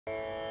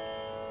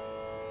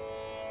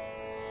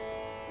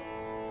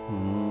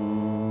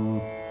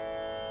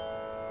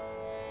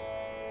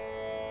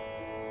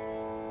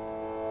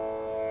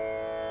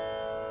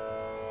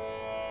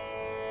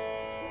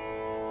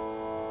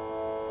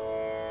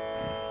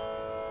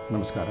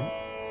Namaskaram.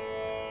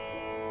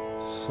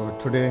 So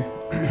today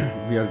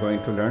we are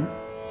going to learn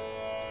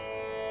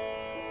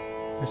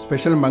a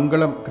special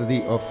Mangalam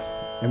Kriti of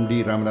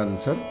MD Ramanathan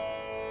sir.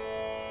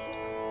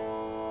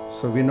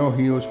 So we know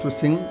he used to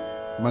sing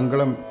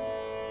Mangalam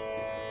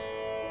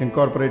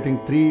incorporating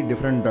three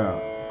different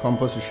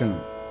composition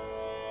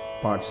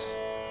parts.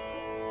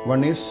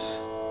 One is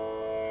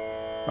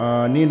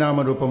Ni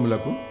Nama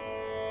Rupamulaku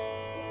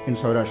in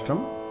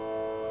Saurashtram.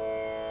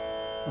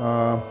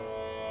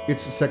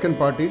 Its second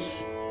part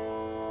is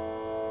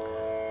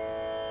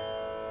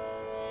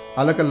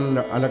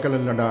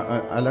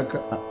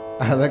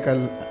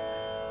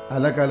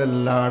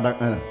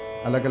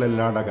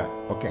Alakalaladaga.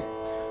 Okay.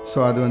 So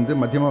அது வந்து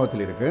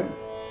மத்தியமாவத்தில் இருக்கு.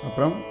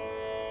 அப்புறம்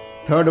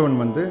third one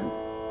வந்து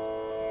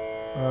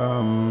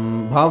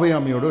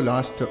பாவயாமியோட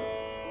last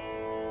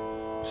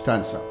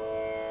stanza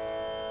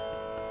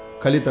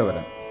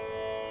கலித்தவரன்.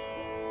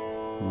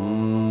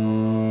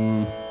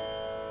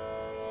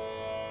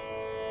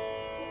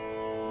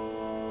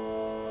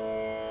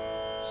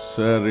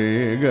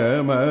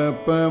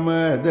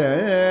 சரிகமபமத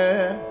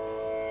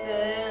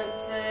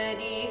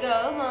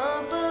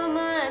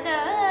சரிகமபமத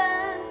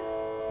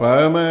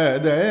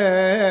பமத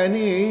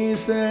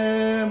நீச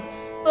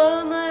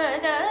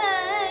பமத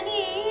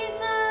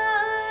நீச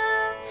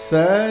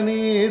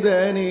சனித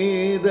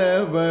நீத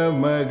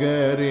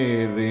பமகரி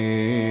ரே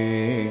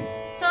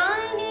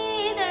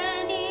சனித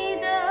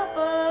நீத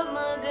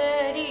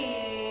பமகரி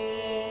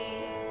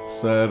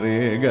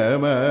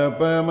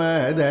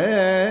சரிகமபமத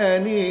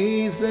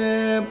நீச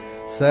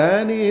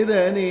சனித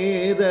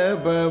நீத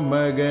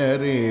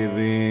பமகரி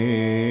ரே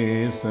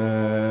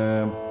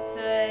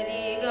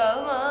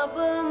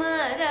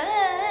சரிகமபமத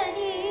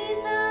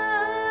நீச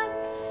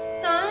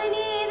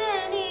சனித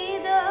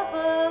நீத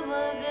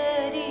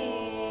பமகரி.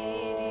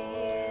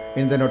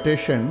 In the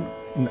notation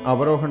in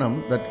Avarohanam,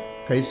 that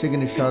Kaisigi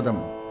Nishadam,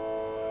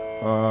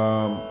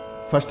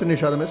 first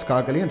Nishadam is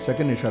Kakali and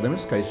second Nishadam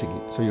is Kaisigi.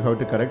 So you have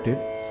to correct it.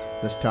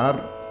 The star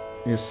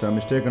is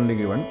mistakenly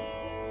given.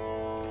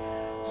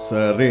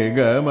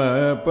 Sarigama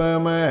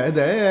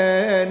Pamada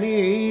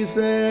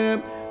Nisa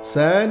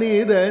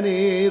Sanida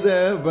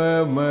Nida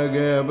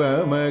Bamaga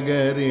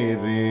Magari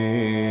Re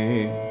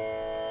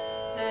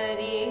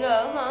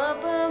Sarigama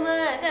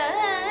Pamada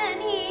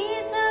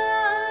Nisa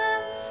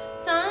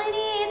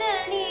Sanida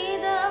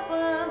Nida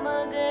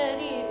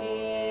Bamagari Re.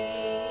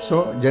 So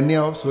Janya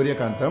of Surya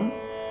Kantam,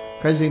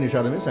 Kaisigi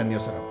Nishadam is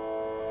Anyasaram.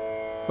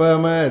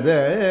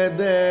 Pamada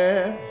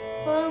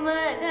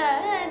Pamada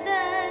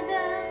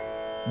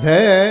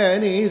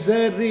Dhani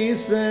sari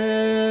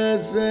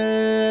sari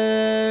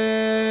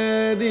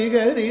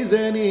gari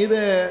sani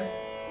da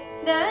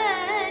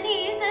Dhani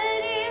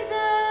sari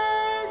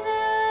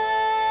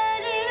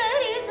sari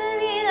gari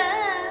sani da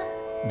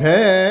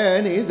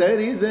Dhani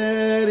sari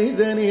sari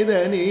sani da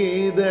ni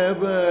da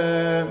ba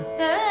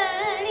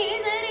Dhani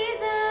sari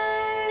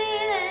sani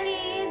da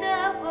ni da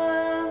pa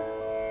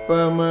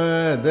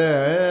Pamada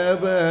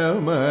ba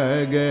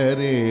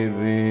magari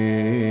re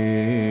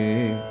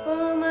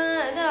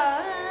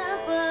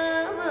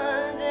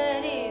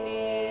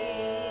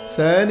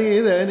Sani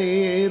da ni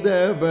da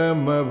ba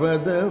ma ba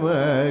da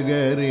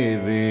magari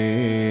re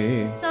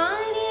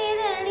Sani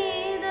da ni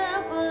da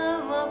pa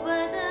ma pa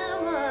da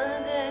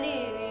magari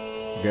re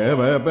Ga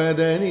ma pa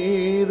da ni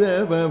da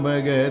ba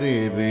magari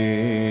re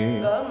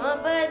Ga ma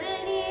pa da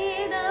ni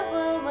da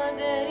pa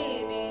magari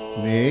re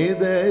Ni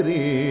da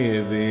ri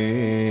re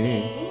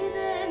Ni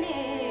da ni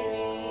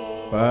re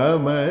Pa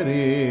ma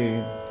ri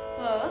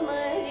Pa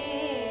ma ri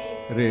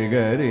Re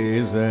ga ri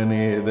sa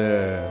ni da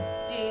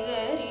Ri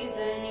ga ri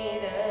sa ni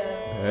da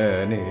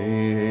Ni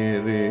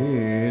re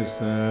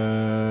sa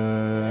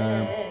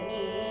Ni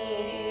re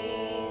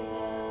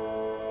sa.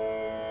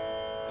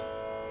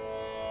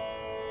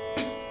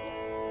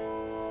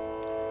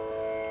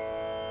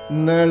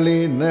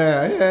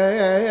 Nalinari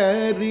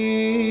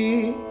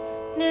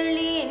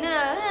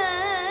Nalinari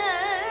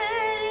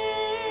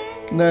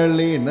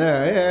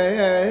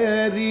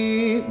Nalinari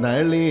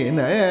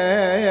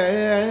Nalinari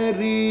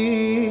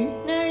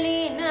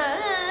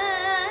Nalinari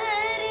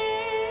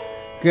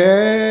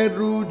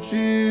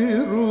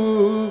Keruchiru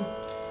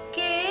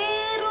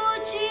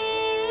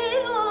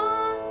Keruchiru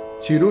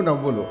Chiru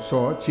Navulu. So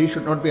chi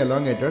should not be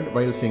elongated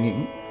while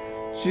singing.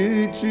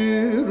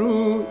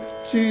 Chiru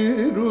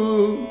Chiru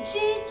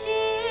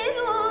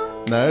Chichiru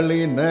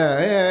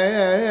Nalinari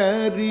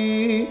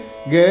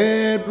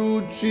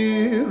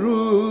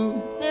Geruchiru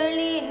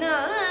Nalinari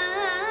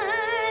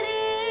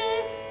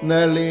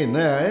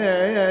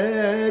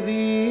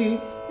Nalinari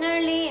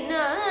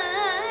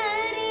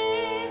Nalinari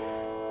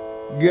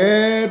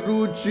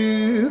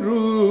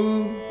Geruchiru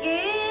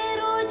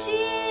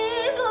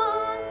Geruchiru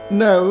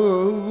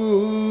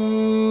Navugala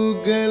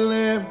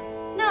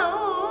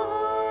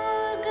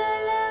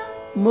Navugala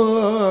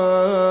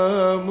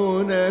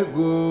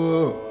Munagu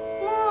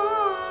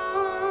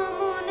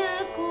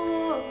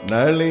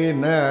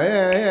నళినరి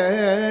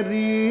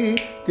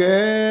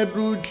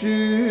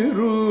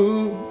కేరుచిరు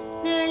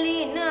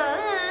నళినరి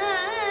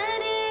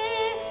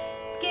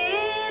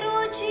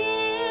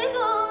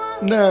కేరుచిరు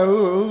నౌగల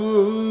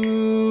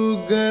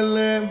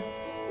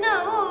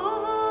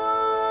నౌగల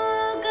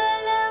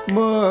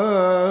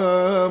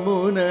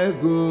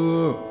మామునగు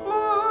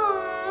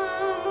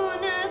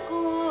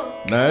మామునకు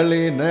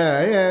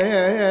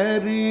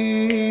నళినరి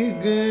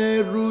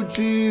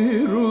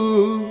గరుచిరు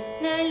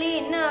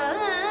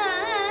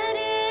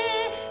నళినరి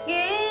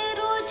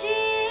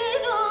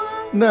గేరుచిరు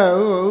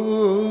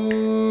నౌగల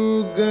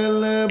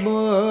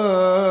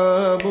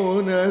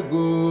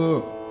మామునగు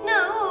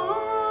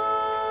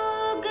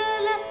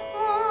నౌగల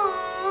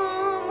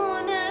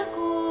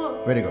మామునకు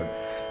very good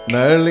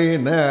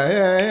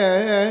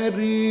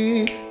నళినరి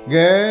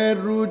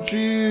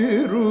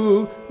గరుచిరు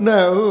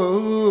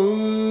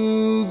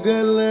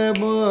నౌగల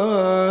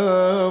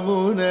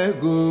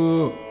మామునగు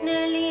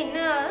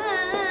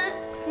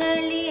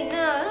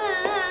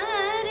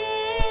నళినరి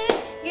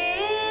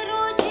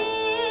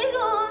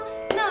గేరుచిరు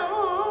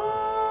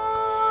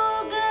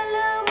నౌగల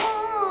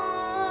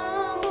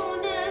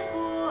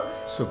మామునకు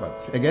super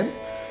again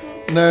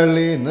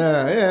నళినరి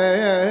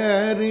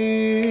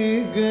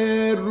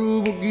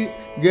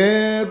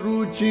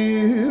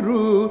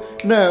గరుచిరు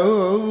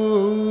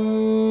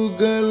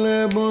నౌగల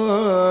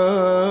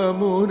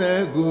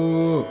మామునగు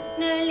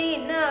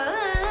నళినరి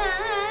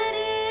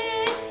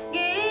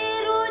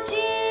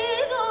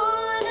గేరుచిరు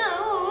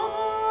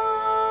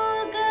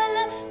నౌగల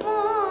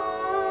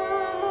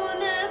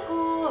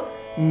మామునకు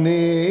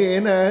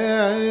నేనమ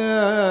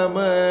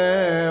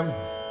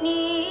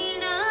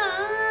Neena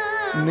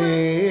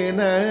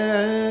నేన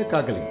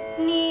కాకలి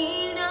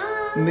నీనా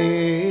నే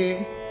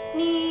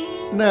నీ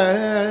ന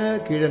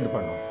கீழந்து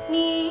பண்ணும்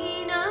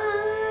నీనా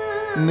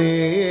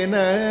నేన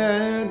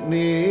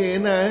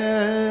నేన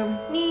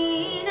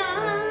Neena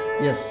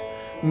yes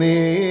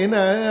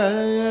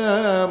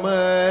నేనమ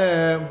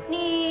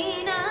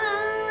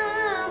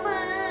నీనామ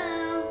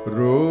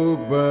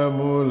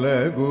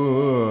రూపములగు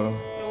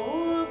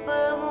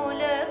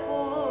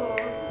రూపములకు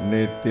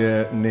నిత్య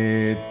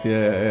నిత్య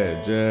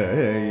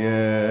జయ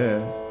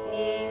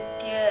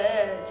నిత్య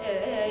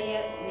జయ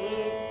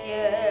నిత్య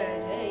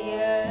జయ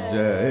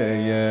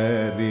జయ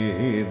రి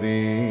రి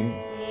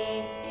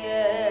నిత్య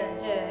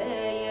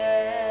జయ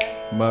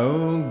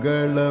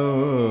మంగళం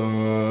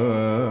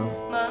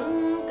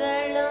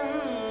మంగళం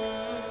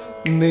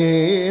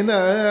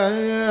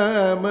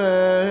నేనమ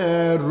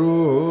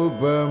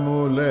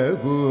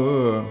రూపములగు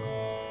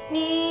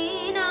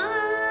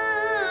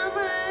నీనామ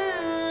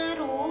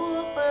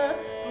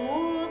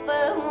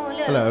రూపముల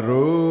అలా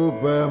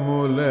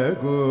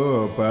రూపములగు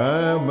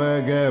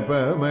పమగ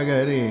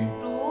పమగరి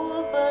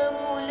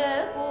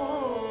రూపములకు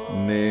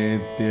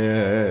నిత్య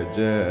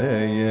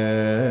జయ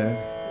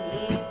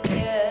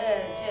నిత్య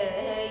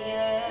జయ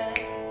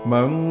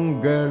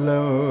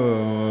మంగళం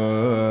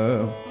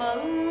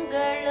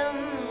మంగళం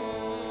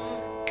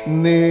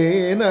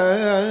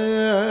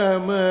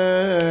నేనమ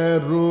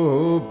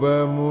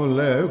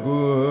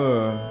రూపములగు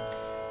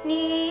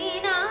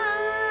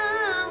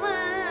నీనామ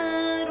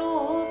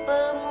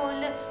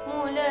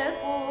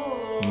రూపములకు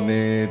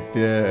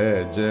నిత్య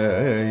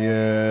జయ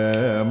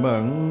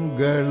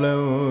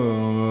మంగళం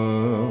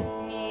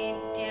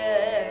నిత్య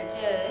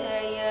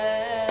జయ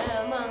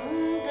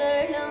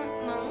మంగళం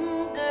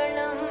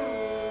మంగళం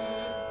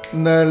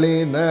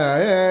నళినరి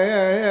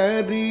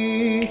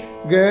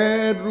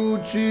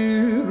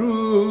గరుచిరు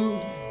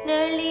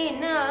నళినరి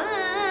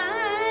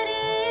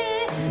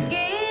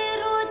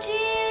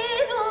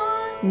గేరుచిరు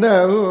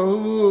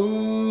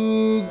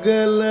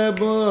నౌగల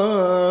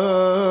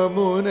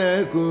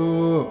మామునకు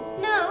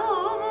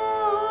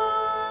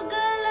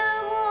నౌగల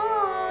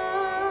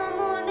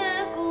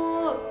మామునకు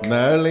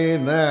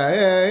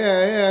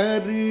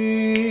నళినరి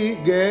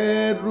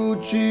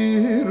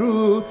గరుచిరు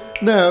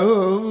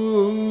నౌగల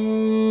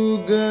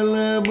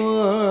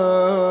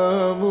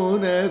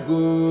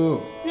మామునకు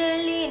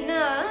నళినరి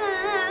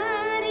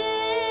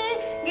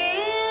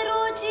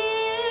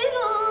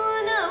గేరుచిరు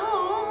నౌగల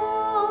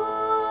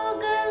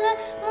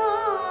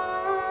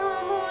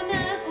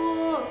మామునకు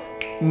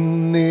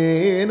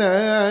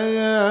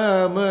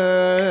నేనమ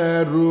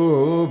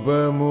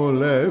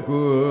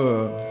రూపములకు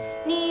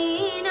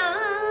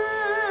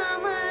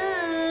నీనామ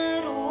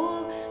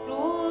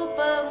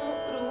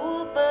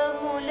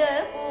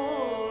రూపములకు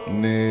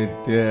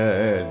నిత్య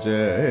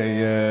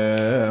జయ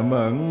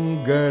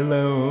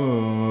మంగళం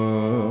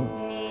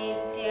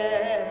నిత్య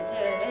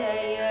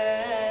జయ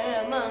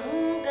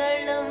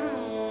మంగళం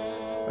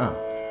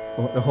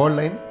హోల్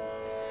లైన్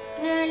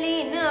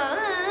నళినరి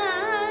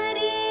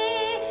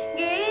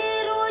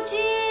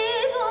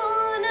గేరుచిరు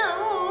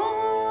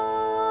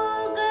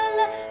నౌగల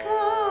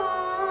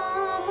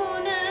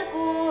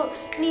మామునకు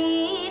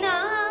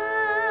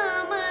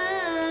నీనామ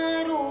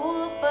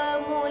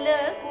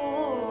రూపములకు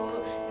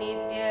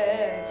నిత్య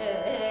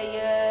జయ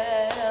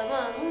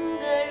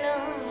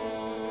మంగళం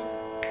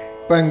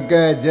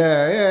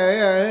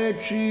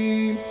Pankajakshi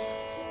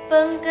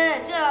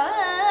Pankajakshi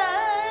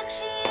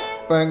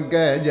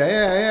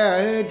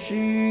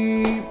Pankajachi,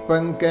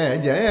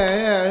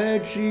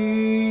 Pankajachi,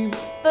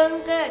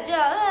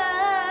 Pankaja,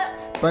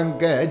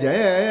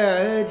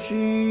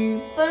 Pankajachi.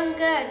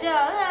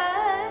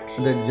 Pankajachi,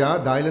 இந்த ஜா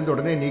தாயிலேருந்து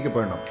உடனே நீக்க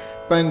போயிடணும்.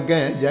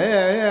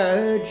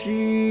 பங்கஜாட்சி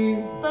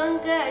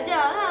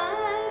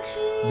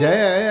Pankajachi,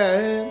 Jaya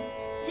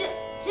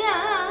Jaya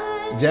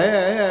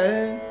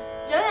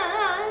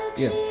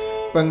Jajachi, S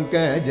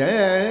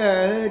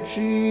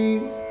பங்கஜாட்சி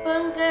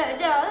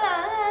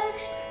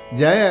Pankajachi,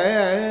 Jaya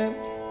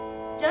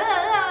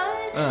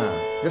Jajachi,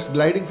 just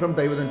gliding from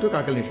தைவதன் to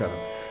Gaggal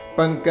நிஷாதம்.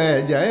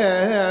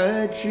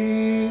 பங்கஜாட்சி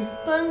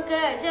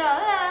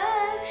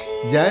Pankajachi,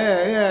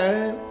 Jaya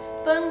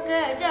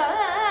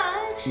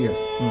Pankajachi,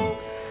 S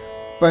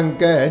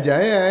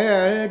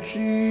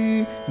பங்கஜாட்சி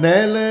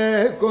நல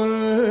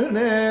கொல்ன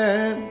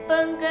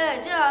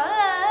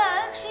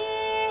Pankajachi,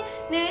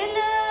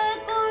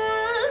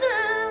 Nilakuna,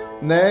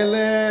 நல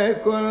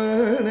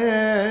கொல்ன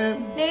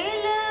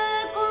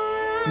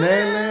Nilakuna,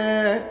 நல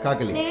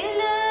காக்கலி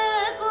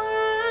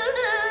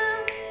Nilakuna,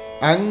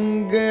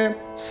 அங்க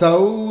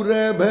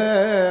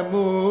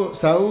சௌரபமு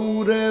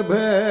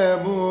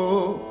சௌரபமு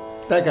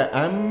தக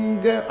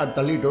அங்க அது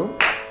தள்ளிட்டோம்.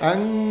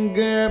 அங்க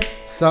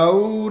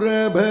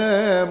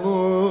சௌரபமு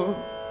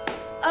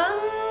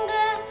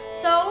Anga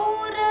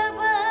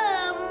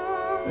Saurabamu,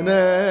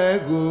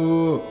 நகு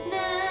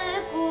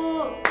Naku,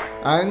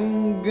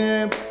 அங்க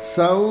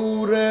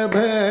சௌரப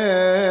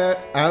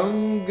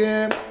அங்க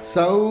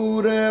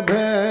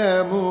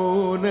சௌரபமு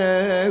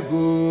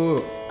நகு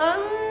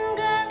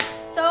Anga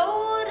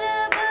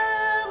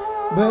Saurabamu,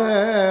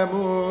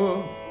 பமு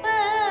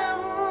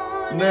Bamu,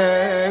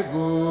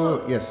 நகு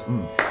எஸ்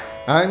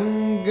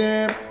அங்க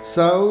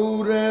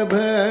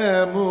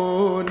சௌரபமு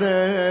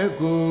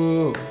நகு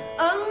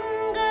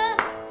Anga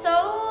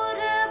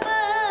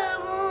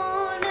Saurabamu,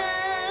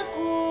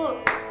 Naku,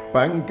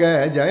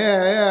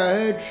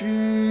 பங்கஜாட்சி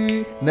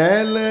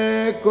நல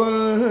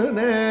கொல்ன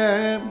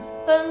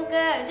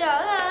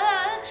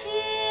Pankajachi,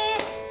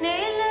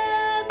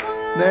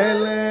 Nilakuna,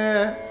 நல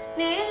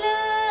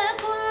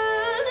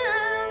Nilakuna,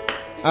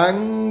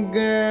 அங்க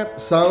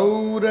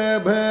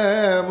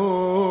சௌரபமு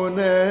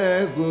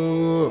நகு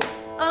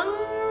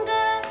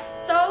Anga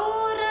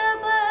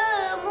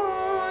Saurabamu,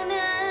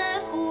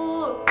 Naku,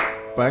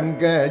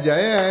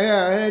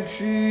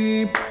 பங்கஜாட்சி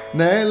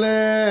நல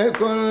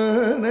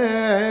கொல்ன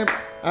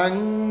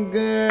அங்க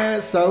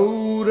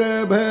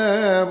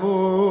சௌரபமு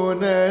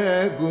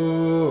நகு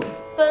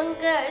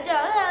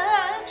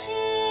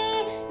Pankajachi,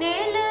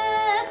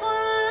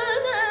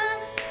 Nilakuna,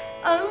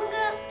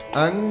 Anga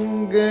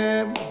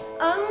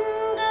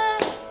அங்க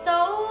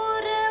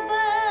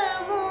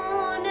Saurabamu,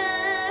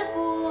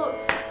 Naku,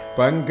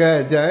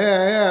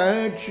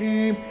 பங்கஜாட்சி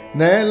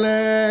நல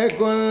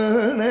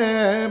கொல்ன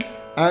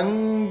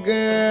அங்க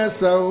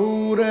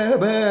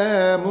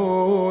சௌரபமு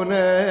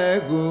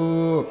நகு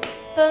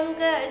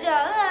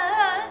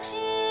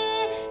Pankajachi,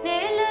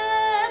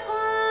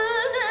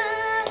 Nilakuna,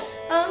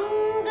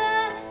 Anga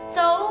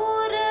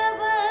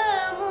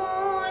Saurabamu,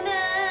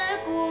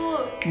 Naku,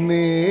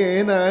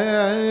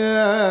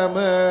 నేనామ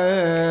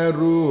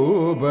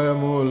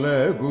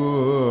రూపములగు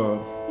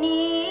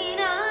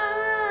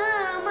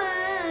Neenama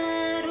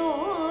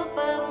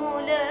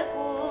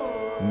Rupamulaku,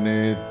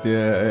 నిత్య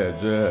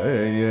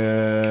జయ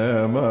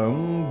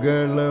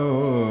మంగళం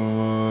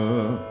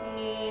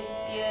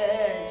Nitya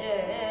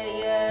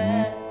Jaya,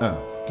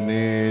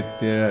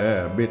 నిత్య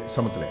బిట్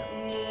సమతులే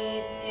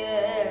Nitya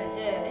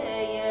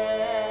Jaya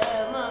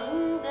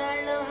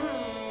Mangalam,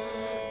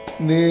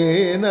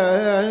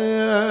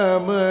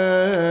 నేనామ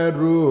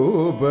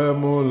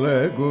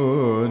రూపములగు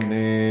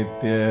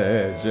నిత్య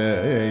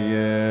జయ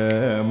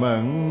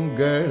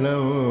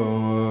మంగళం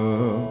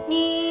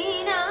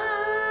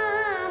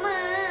Neenama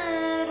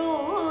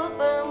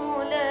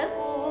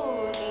Rupamulaku,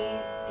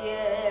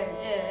 Nitya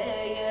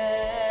Jaya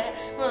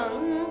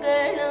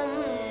Mangalam,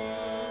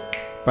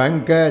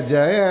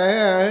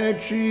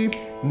 பங்கஜாட்சி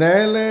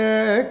நல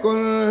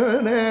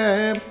கொல்ன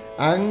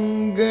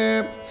அங்க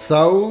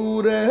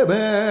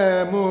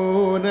சௌரபமு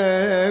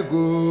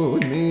நகு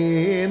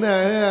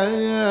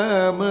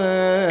நீநாம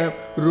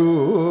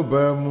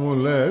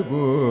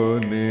ரூபமுலகு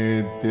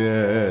நித்ய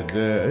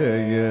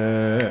ஜய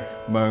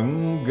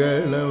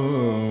மங்களம்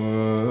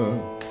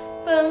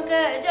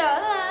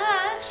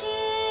Pankajachi,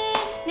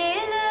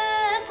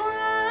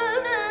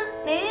 Nilakuna,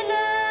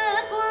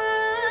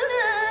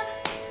 Nilakuna,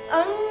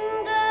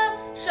 Anga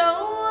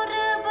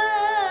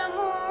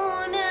Saurabamu,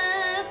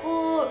 Naku,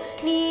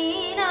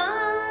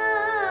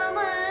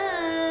 Neenama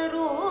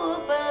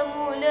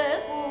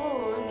Rupamulaku,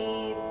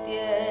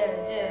 Nitya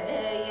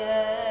Jaya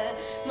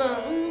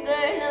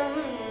Mangalam.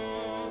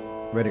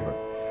 Very good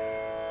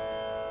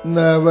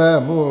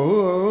நவமுக்த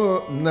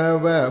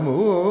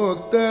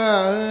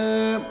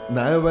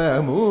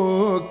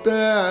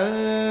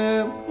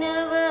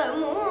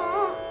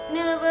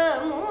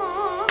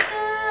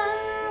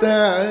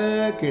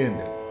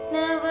கீழந்து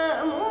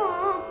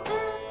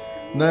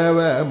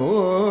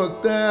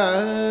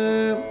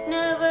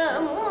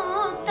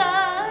Navamukta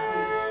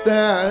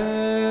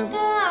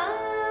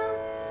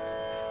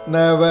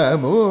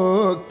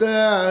नवमुक्ता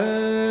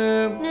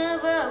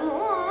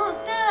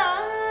नवमुक्ता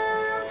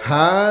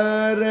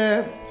हार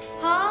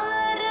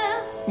हार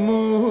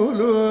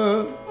मूलो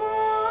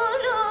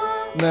मूलो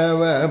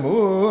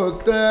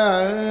नवमुक्ता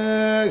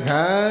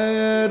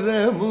हार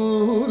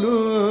मूलो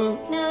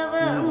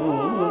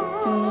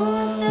नवमुक्ता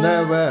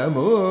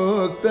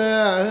नवमुक्ता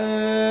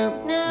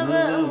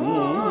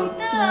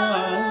नवमुक्ता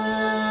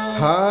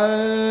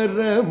हार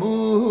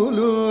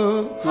मूलो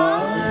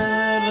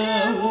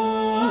हारमूलो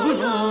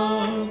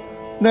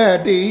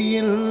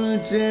నటియిల్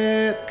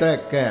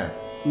చేతక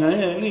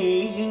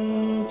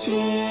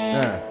నలియించే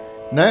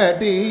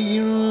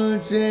నటియిల్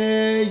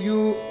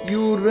చేయురము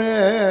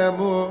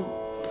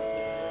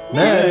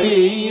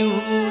నటియిల్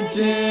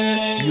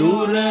చేయురమునగు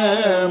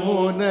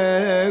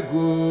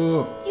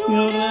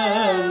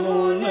యురమునకు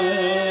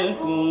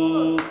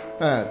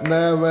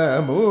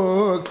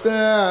నవముక్త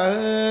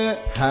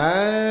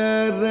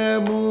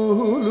హారములు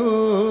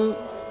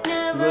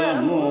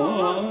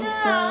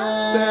नवमुक्ता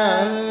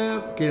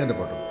కీడంత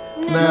పాటు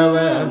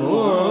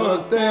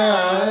నవముక్త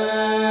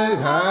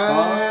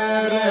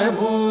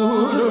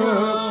హారములు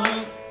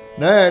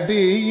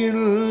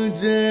నటియిల్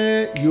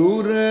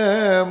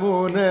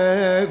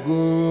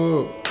చేయురమునగు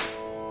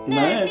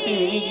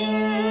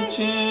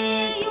నటియించే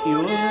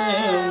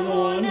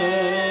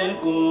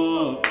యురమునకు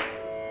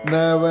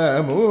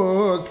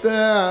నవముక్త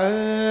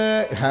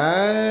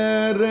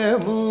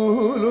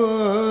హారములు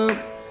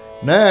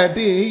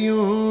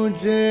నటియు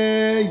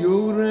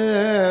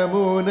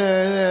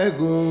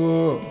చేయురమునగు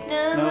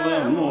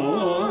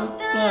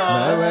नवमुक्ता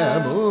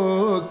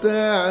నవముక్త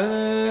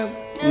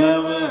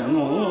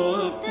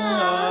నవముక్తా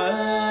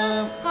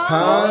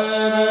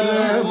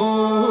హారములు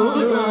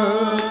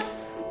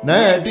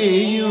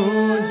నటియు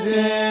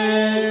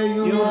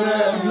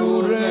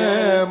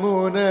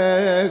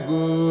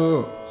చేయురమునగు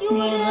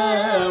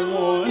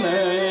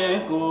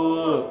యురమునకు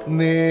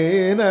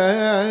నేనమ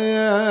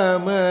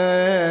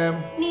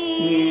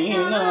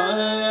नीना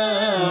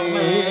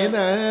నేన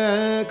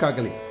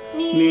కాకలి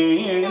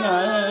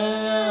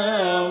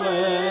నీనామ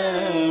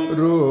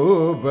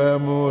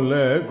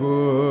రూపములకు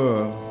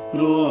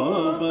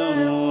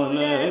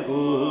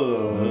రూపములకు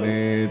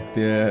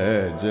నిత్య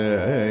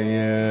జయ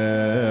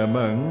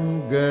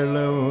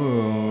మంగళం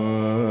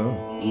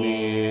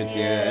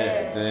నిత్య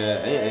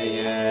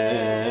జయ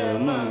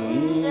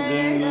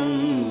మంగళం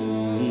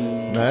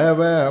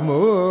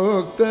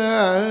నవముక్త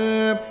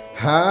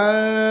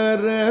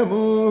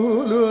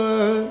హారములు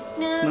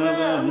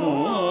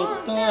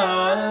నవముక్తా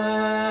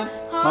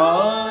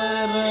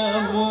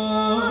హారములు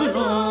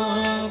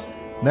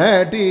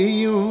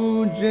నటియు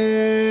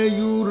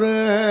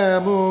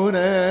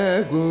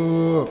చేయురమునగు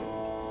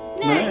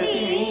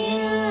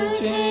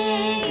నటించే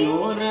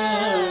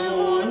యురమునకు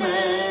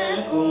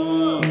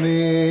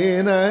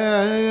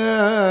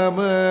నేనమ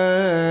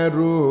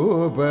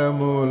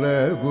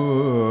రూపములగు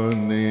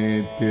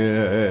నిత్య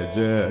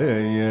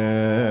జయ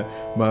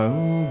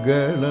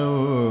మంగళం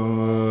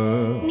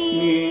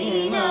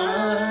నీనామ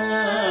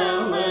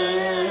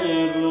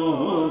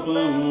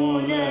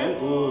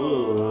రూపములకు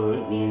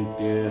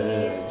నిత్య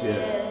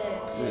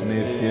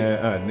నిత్య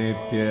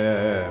అనిత్య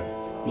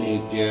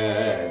నిత్య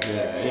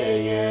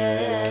జయ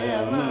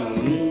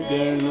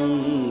మంగళం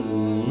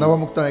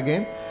నవముక్త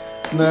అగైన్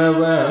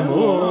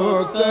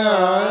నవముక్త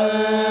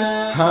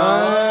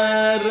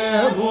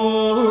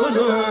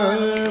హారములు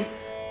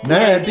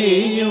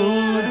నటియు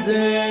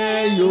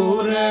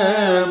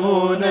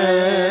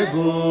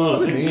చేయురమునగు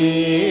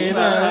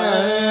నీనామ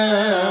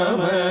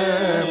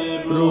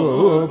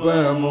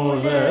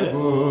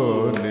రూపములగు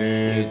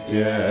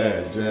నిత్య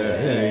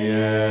జయ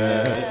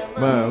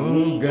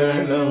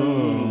మంగళం.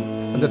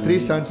 And the three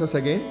stanzas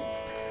again.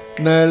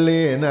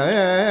 నళినరి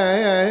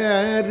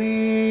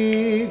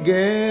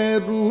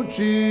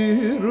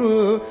గరుచిరు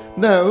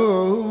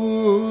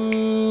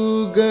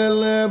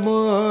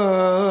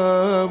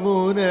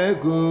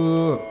నౌగలమునగు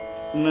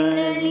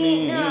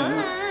Nalina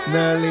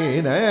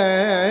నళినరి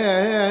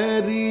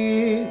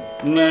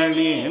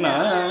నళినారి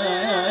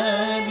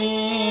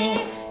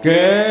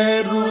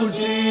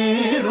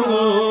గరుచిరు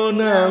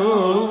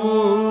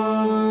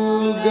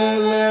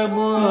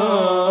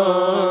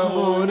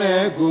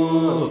నౌగలమునగు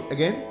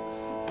again.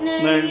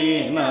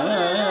 నళినారి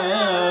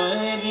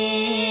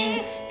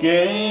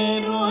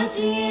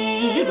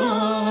కేరుచిరు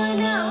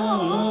నౌగల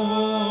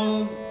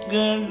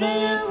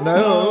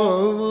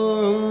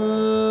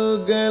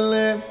నౌగల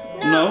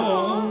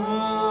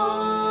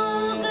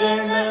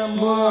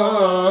నౌగలము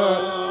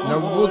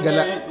నవ్వుగల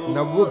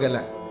నవ్వుగల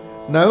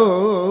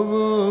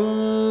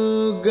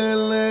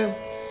నవ్వుగల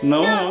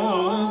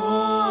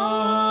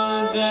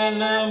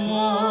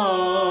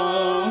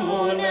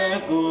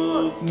నౌగలమునకు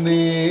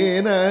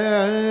నీనామ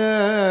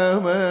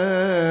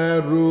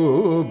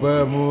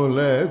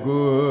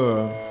రూపములగు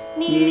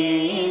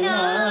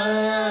నీనామ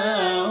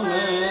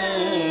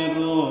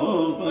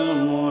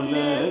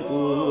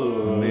రూపములకు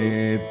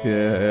నిత్య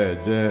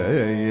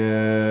జయ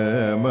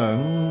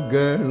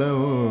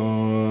మంగళం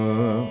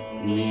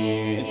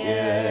నిత్య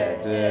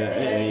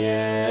జయ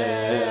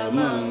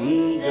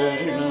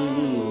మంగళం.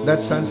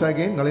 that stanza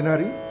again,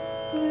 Nalinari.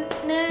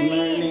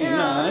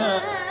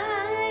 Nalinari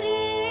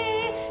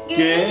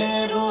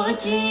Gero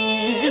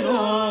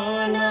Chiro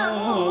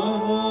Namo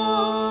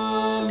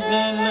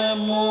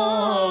Ganamo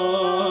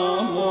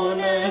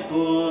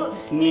Monaco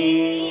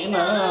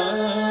Nina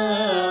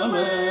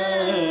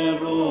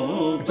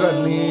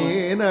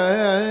Nina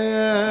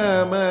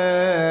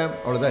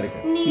அவ்வளோதான் இருக்கு.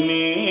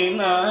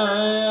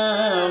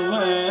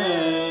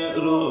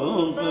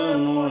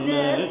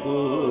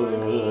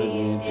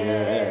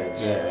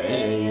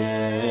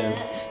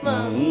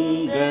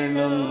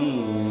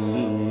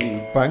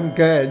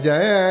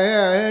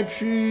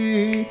 பங்கஜாட்சி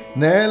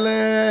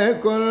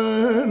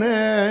நெலகொள்ன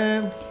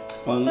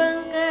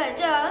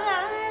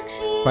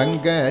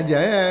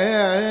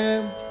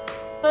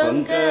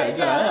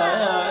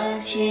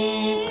பங்கஜாட்சி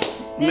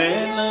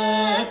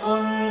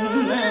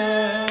நெலகொள்ன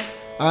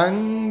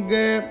அங்க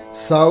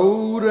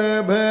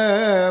சௌரபமுனகு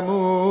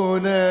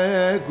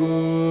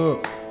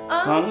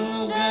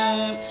அங்க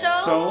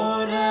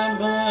சௌரபமுனகு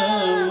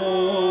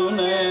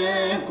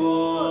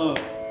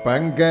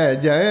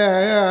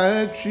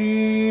பங்கஜாட்சி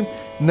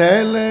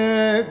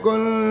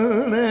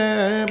நெலகொள்ன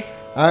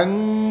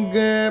அங்க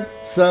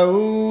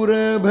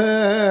சௌரபமுனகு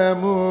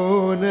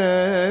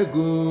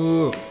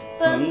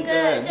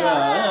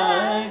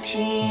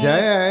பங்கஜாட்சி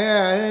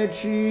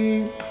ஜாட்சி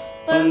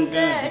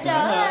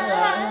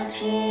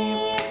பங்கஜாட்சி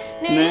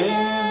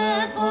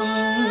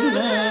நெலகொள்ன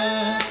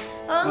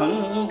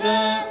அங்க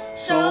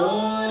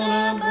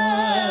சௌரபமுனகு.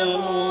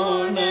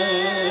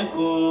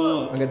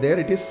 அங்க there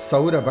it is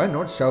saurabha,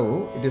 not shau,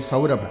 it is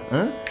saurabha.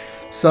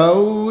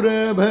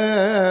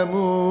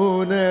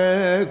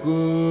 Saurabhamunaku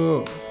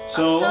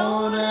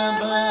சௌரபமுனகு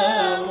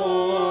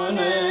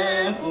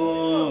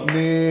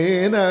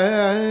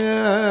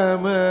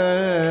நீனாம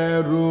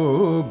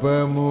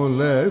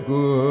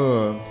ரூபமுலகு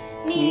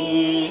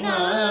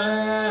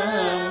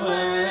நீனாம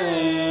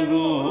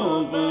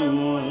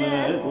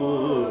ரூபமுலகு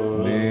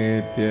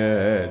Nitya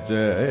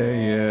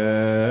Jaya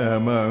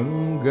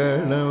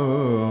Mangalam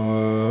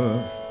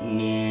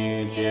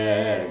Nitya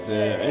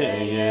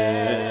Jaya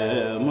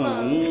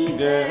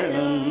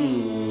Mangalam.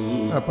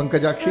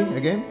 Pankajakshi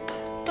again.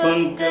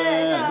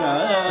 Pankaja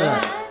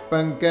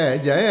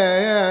Pankaja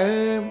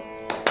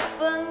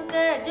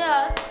Pankaja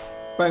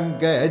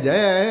Pankaja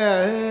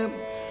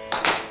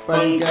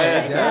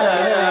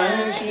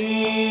பங்கஜாட்சி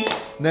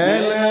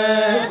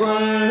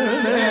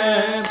நெலகொள்ன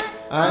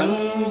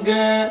அங்க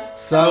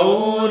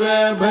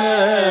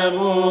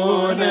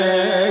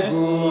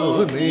சௌரபமுனகு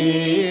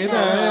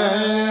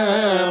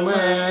நீனாம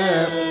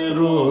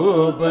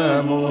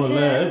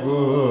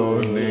ரூபமுலகு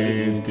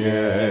நித்ய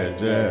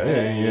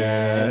ஜய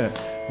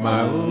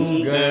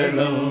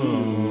மங்களம்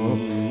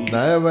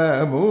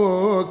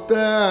நவமுக்த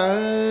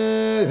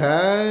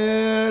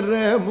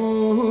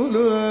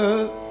ஹரமுலு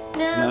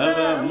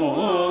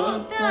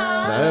நவமுக்த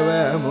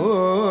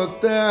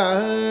நவமுக்த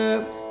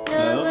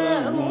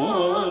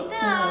நவமுக்த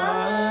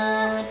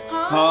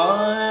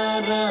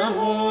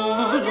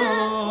ஹாரமுலு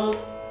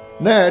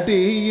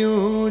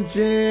நடியும்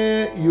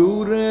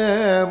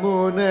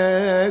யுரமுனகு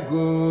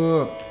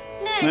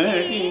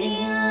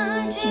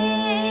நடியாஞ்சி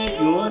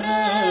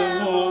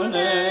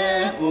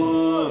யுரமுனகு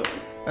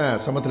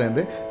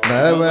சமத்துலேருந்து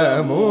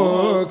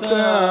நவமுக்த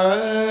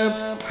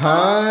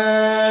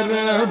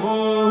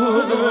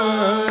ஹரமுலு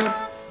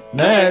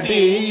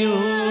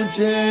நடியும்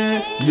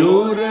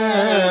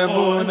யுரமுனகு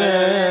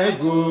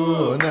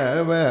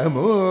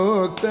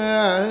நவமுக்த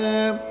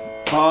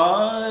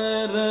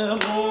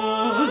ஹாரமுலு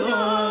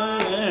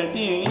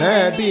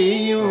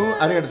நடியும்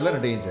அரை இடத்துல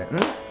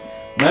நடியும்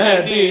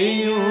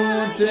நடியும்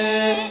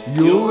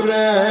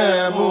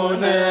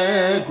யுரமுனகு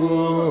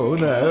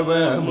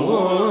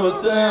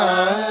நவமுக்த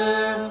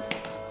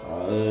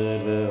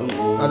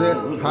அது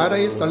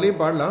ஹாரைஸ் தள்ளியும்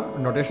பாடலாம்.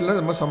 நோட்டேஷன்ல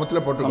நம்ம சமத்துல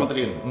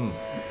போட்டுக்கலாம்.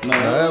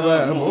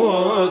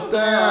 நவமுக்த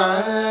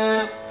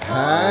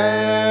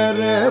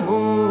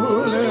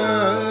ஹரமுல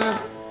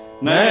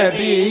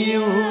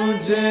நடியும்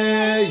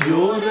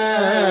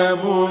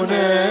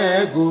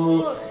யுரமுனகு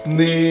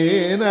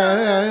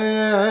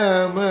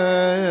நீனாம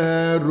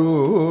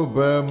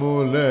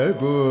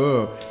ரூபமுலகு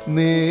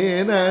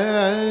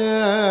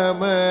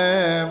நீனாம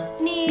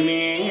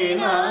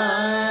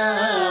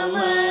நீனாம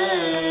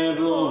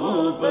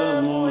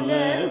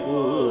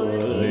ரூபமுலகு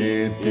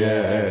நித்ய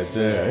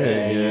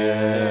ஜய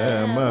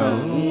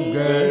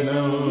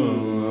மங்களம்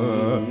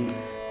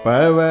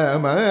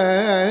பவமான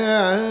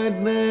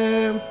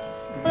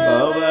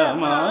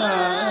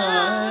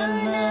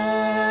பவமான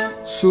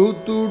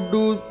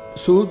சுதுடு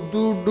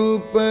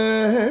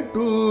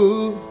சுதுடுபட்டு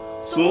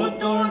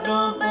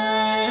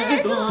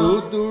சுதுடுபட்டு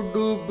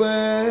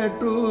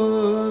சுதுடுபட்டு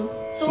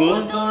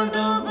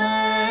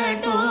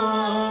சுதுடுபட்டு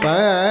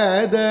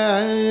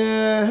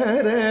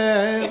பதர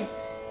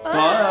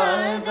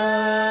பாதர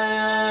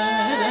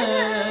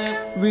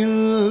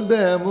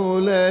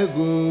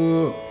வில்தமுலகு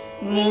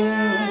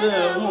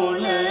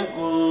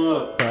நிந்தமுலகு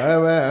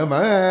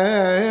பவமான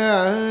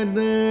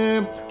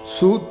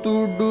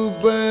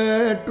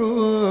சுதுடுபட்டு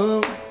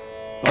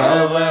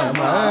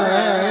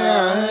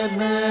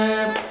பவமான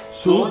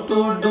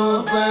సుతుడు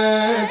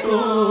పటు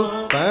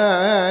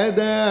పదర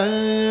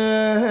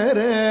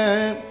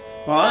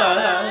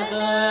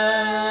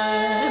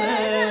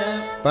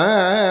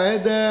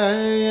పదర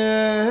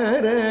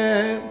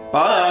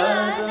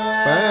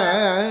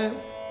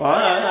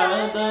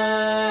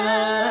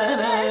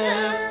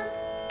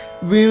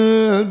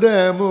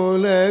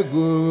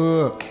విల్దములగు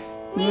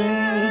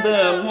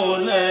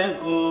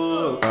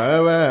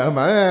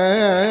పవమాన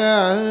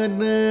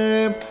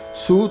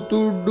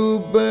సుతుడు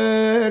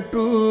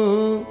పటు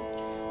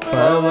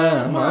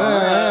పవమాన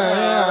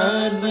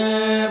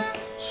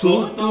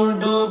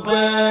సుతుడు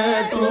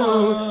పటు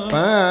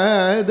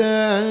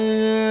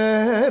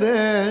పదర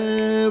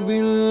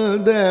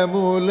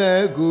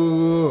విల్దములగు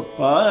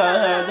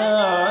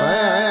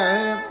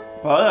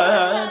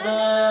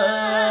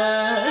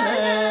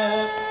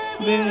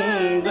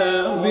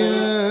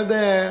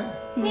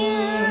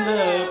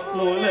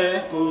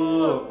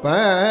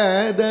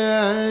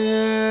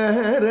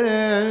பதர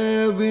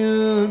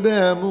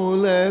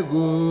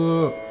வில்தமுலகு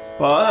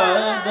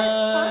பத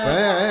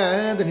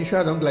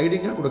நிஷாதம்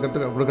கிளைடிங்காக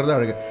கொடுக்கறதா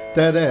அழகு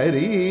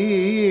ததரி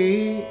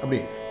அப்படி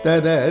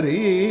ததரி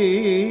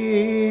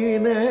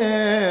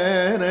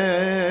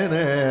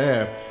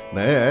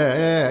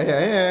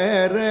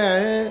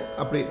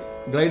அப்படி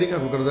கிளைடிங்காக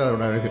கொடுக்கறதா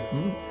அழகு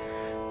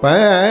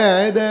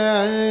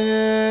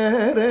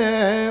பதர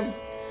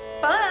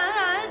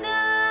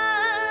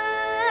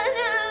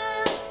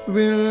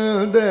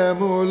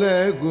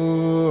வில்தமுலகு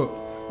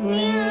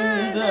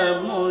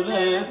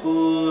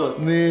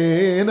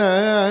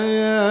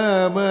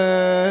நீனாம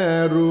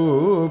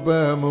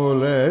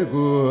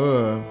ரூபமுலகு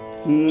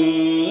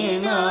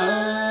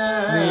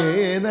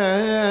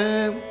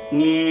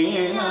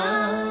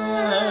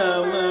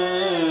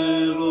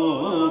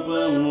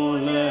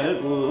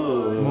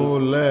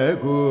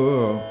முலகு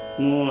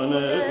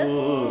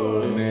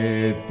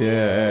நித்ய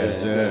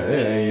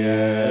ஜய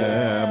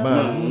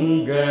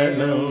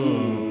மங்களம்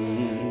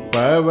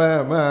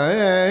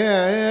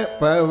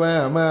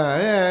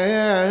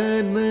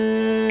பவமன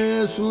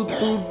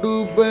சுத்துடு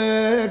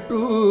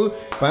பட்டு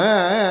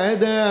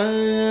பதர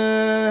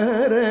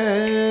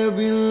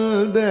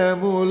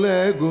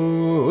வில்தமுலகு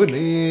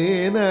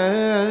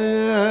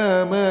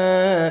நீனாம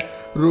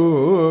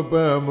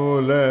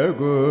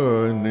ரூபமுலகு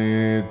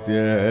நித்ய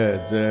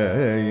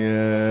ஜய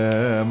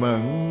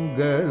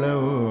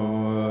மங்களம்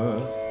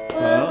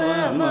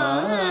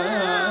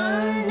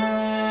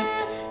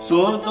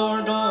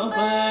சுத்துடு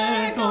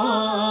பட்டு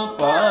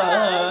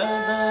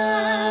பதர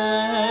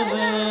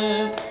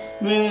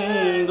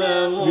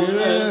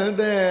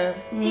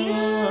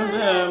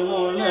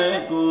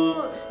வில்தமுலகு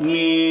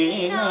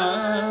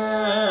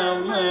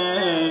நீனாம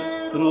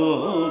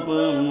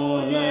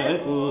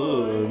ரூபமுலகு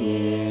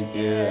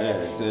நித்ய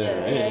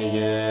ஜய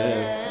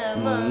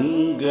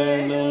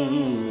மங்களம்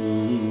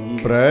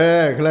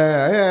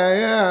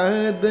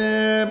பிரஹ்லாத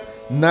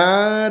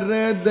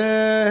நாரததி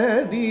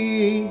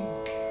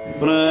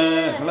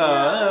பிரஹ்லாத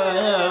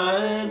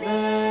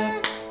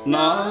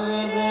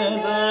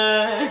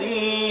நாரததி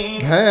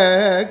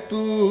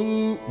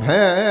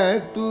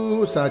பக்து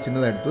சா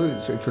சின்னதாக எடுத்து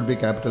it should be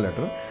capital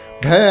letter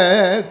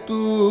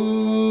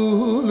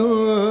பக்துலு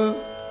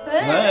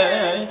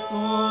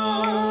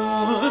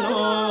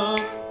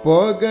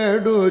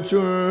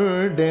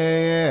பொகடுச்சுண்டே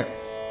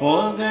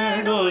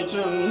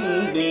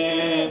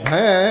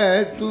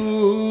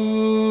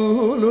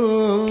భక్తులు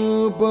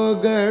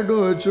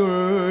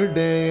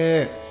పొగడుచుండే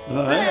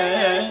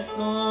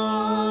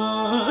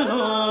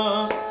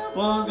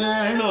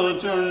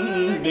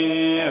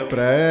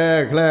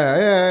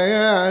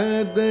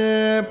ప్రహ్లాద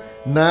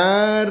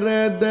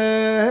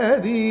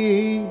నారదరి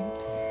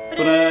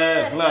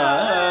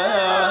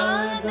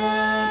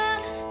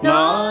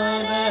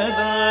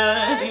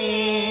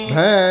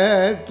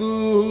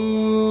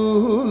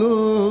భక్తులు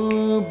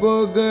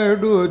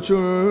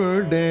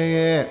పొగడుచుండే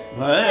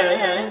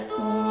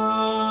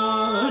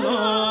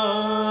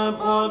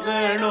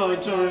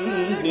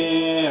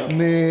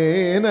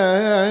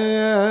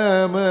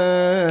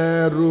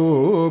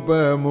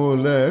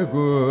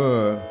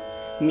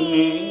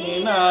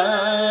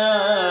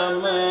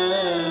నీనామ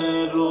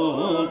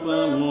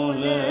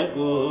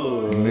రూపములగు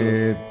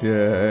నిత్య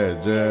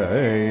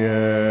జయ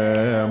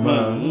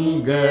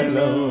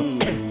మంగళం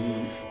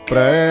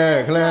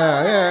ప్రహ్లాద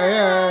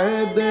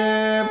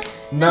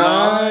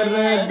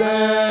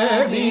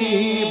నారదరి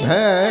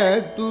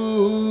భక్తులు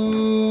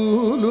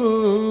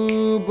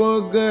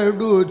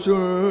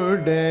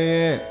పొగడుచుండే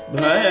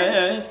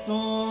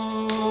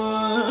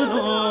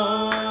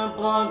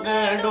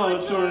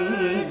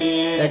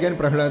అగైన్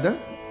ప్రహ్లాద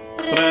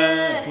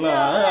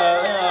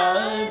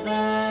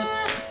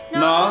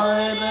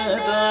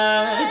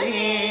నారదరి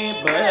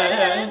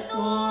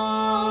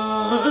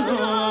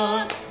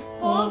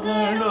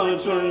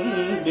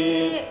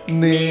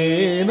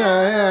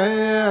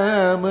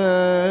నీనామ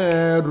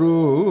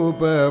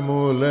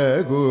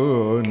రూపములగు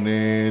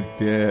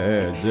నిత్య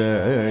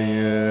జయ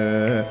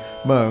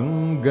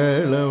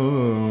మంగళం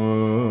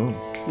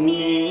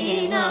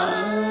నీనామ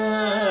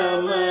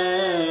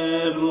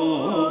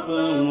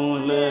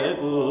రూపములగు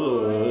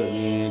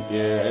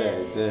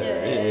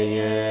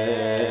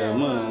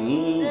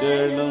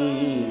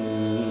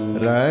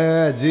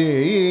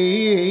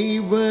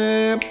Rajiv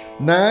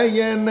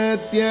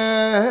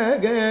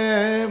Nayanatyaga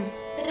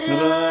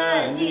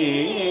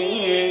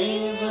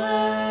Rajiv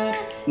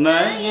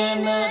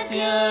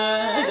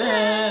Nayanatyaga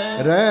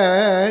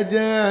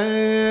Rajadi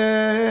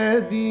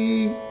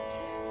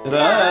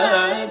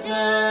Rajadi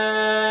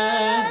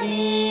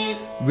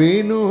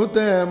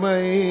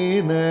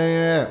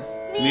Vinutamainaya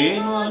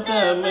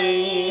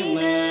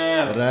Vinutamaina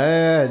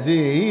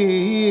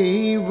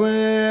Rajiv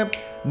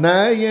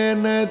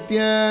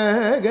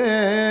Nayanatyaga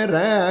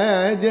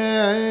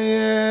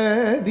Rajadi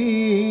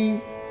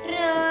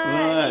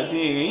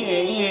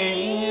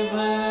Rajiv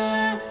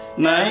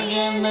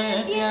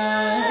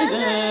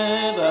Nayanatyaga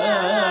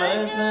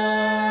Rajadi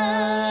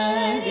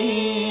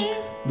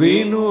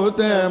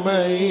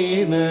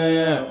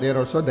Vinutamainaya. There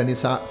also then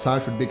sa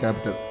should be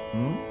capital.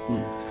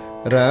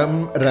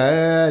 Ram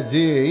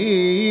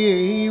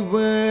Rajiv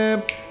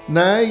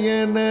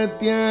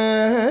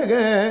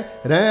Nayanatyaga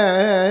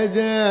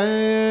Rajadi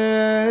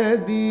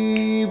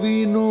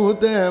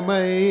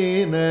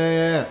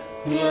Vinutamainaya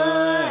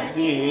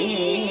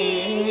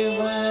Rajiv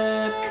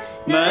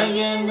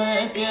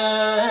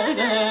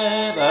Nayanatyaga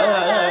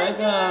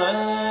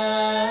Rajadi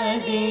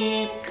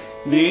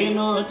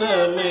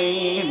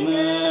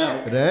Vinutamaina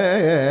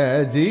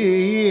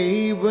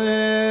Rajiv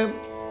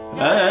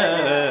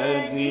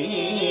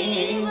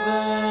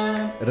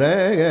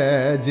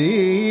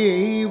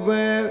Rajiv.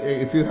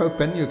 If you have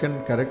pen, you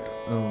can correct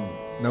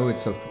now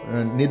itself.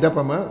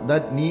 Nidapama,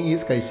 that ni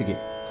is kaisigi.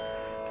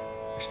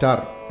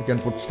 Star, you can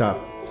put star.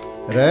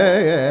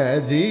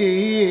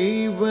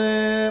 Rajiv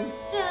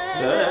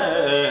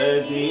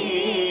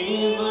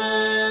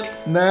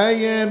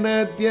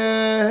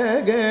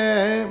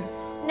Nayanatyaga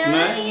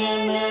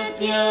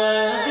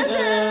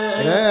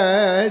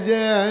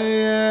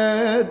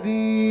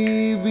Rajadi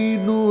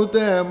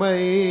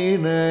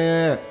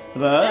Vinutamainaya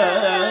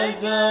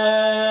Rajadi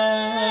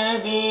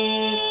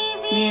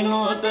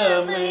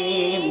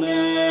Vinutamaina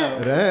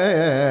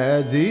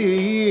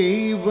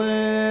Rajiv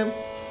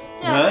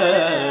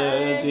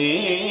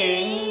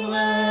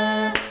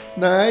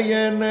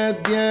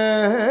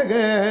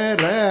Nayanatyaga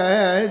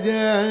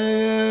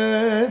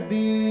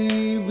Rajadi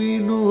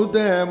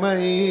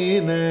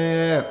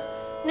Vinutamainaya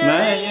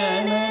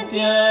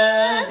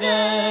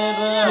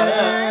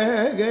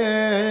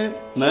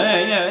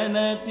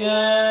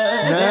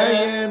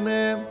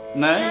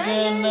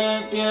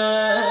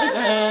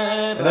Nayanatyaga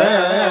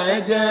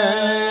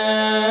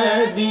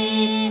Rajadi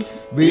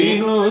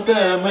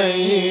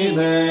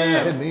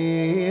Vinutamainaya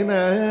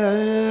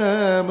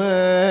Ninama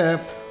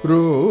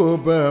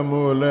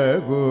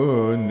Rupamulagu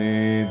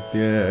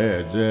Nitya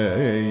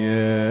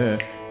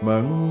Jaya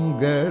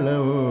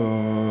Mangalam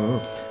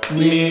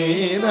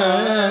Ninama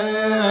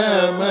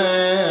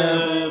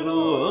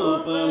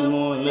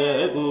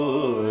Rupamulagu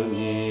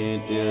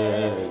Nitya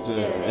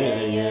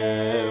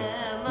Jaya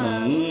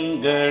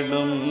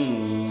Mangalam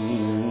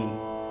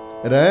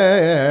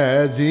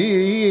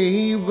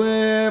Rajiv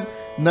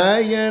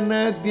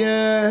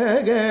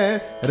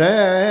Nayanatyaga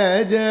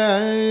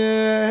Rajadi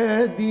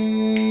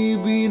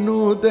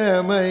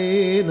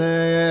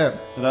Vinutamainaya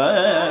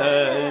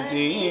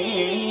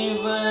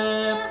Rajiv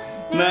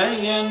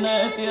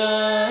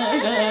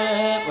Nayanatyaga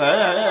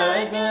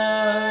Rajadi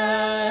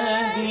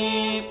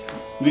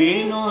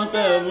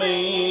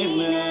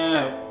Vinutamaina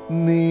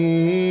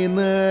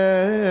Ninama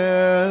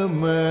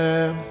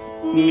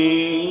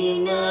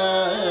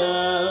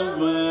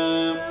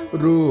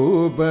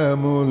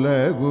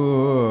Rupamulagu.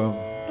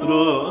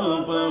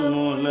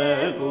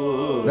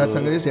 That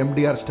Sangha is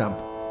MDR stamp.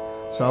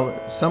 So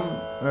some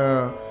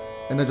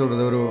என்ன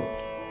சொல்றது ஒரு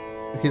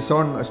his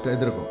own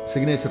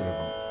signature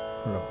இருக்கும்.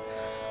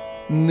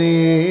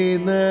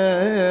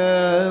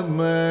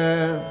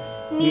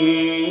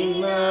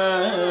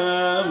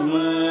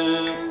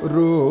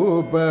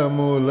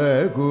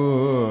 Rupamulagu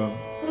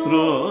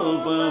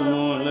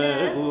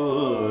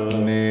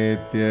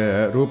Nitya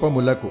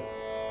Rupamulaku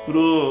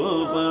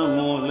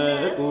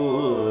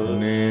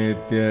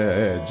Nitya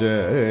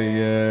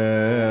Jaya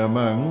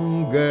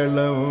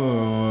Mangalam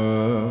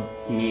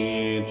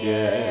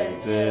Nitya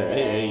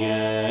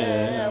Jaya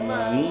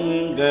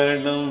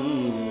Mangalam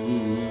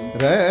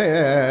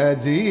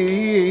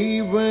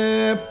Rajiv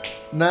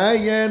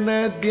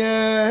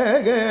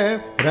Nayanatyaga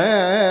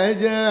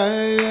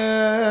Rajadi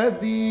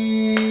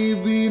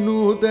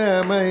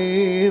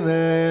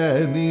Vinutamainaya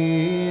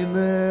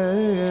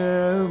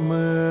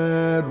Ninama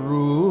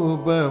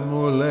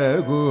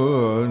Rupamulagu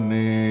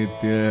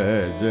Nitya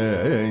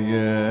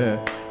Jaya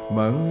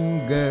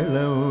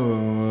Mangalam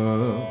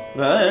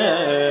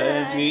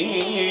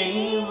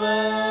Rajiv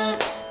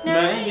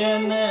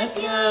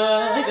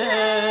Nayanatyaga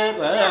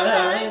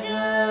Rajadi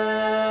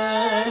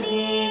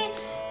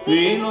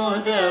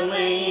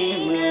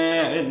Vinutamaina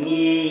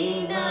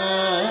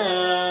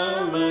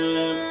Ninama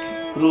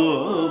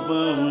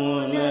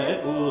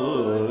Rupamulagu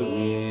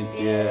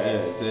Nitya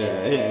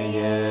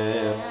Jaya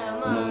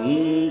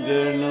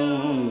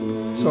Mangalam.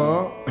 So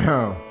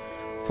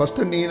first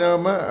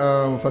Ninama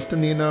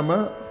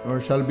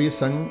shall be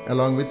sung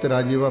along with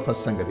Rajiva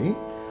first Sangati.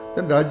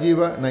 Then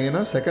Rajiva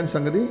Nayana, second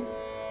Sangadi,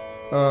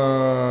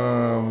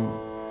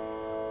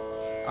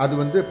 அது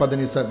வந்து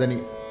பதனிசா தனி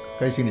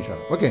கைசினிஷா.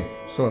 Okay,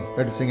 so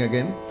let's sing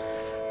again.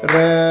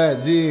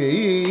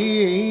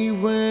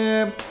 Rajiva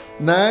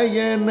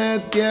Nayana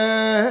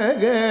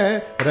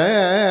Thyagaraja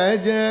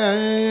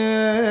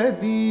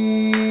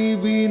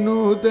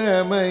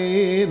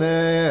Vinutamaina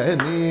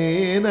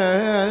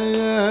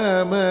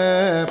Ninama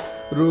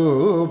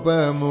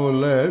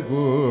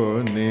Rupamulagu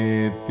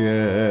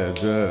Nitya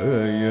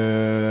Jaya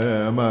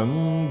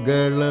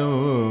Mangalam.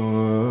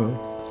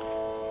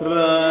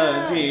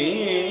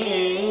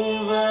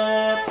 Rajiva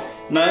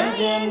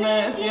Nayana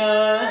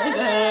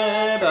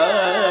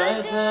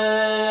Thyagaraja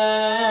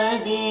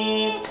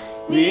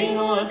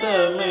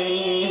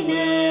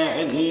Vinutamaina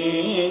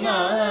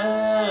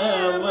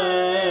Ninama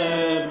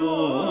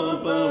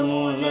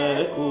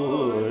Rupamulagu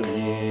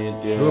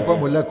Nitya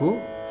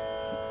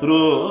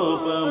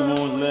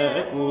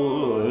Rupamulaku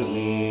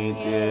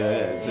Nitya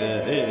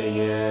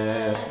Jaya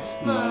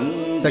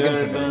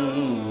Mangalam.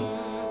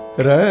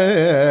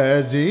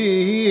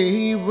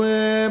 Rajiva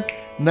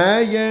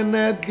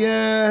Nayana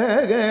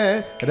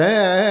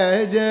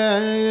Thyagaraja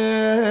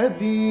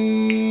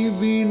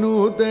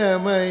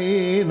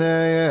Vinutamaina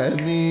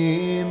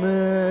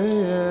Ninama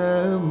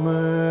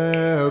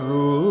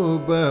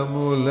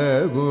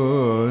Rupamulagu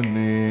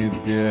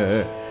Nitya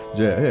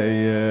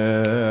Jaya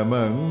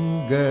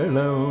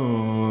Mangalam.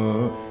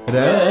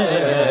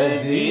 Rajiva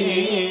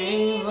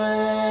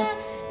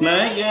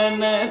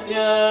Nayana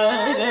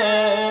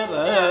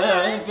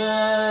Thyagaraja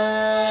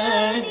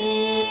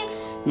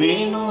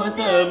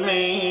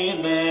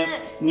Vinutamaina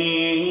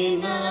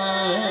Ninama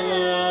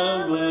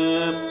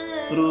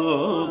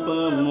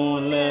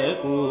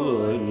Rupamulagu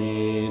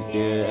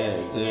Nitya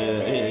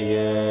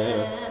Jaya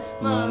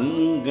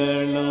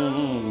Mangalam.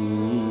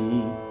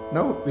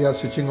 Now we are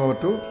switching over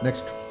to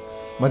next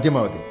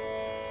Madhyamavati.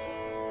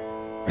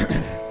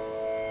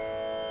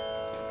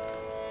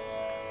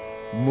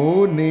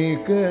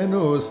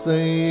 Munikano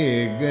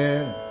Saiga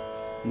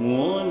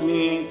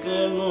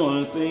Munikano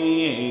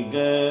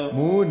Saiga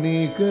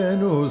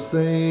Munikano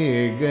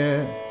Saiga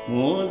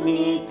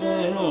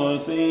Munikano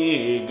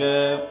Saiga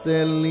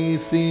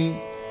Telisi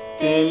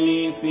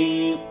Telisi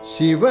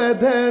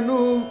Shivadhanu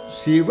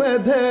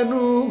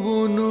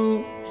Shivadhanuvunu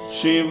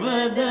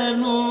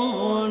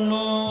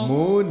Shivadhanuvunu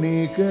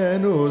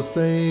Munikano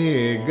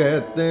Saiga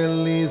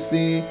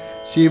Telisi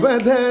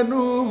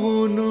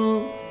Shivadhanuvunu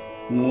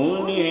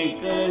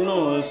Munikano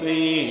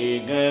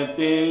Saiga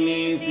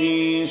Telisi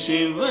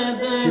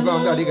Shivadhanuvunu Shiva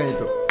வந்து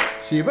அடிக்கணித்து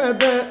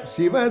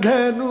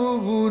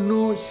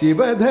Shivadhanuvunu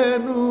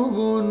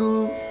Shivadhanuvunu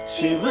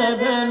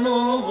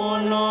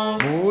Shivadhanuvunu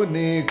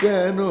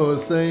Munikano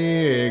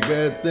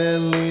Saiga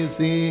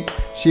Telisi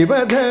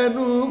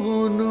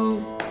Shivadhanuvunu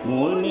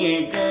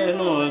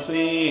Munikano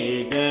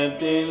Saiga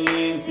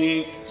Telisi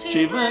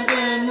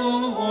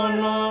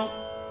Shivadhanuvunu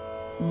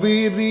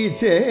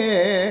Viriche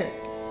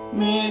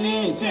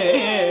Miriche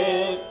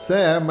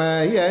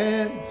Samaya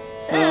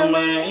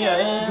Samaya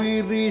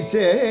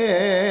Viriche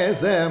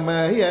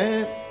Samaya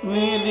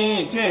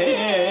Miriche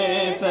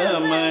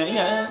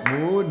Samaya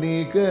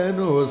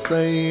Munikano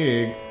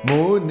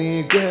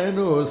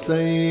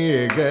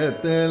Saiga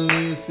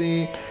Telisi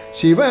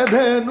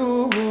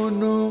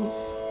Shivadhanuvunu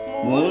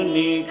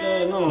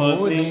Munikano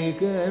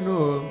Saiga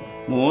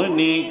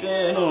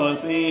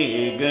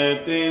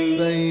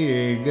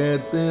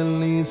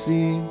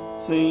Telisi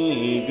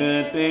Saiga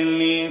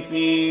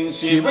Telisi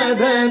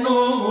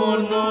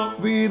Shivadhanuvunu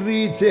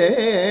Viriche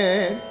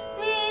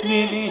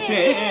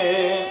Viriche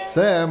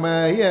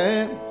Samaya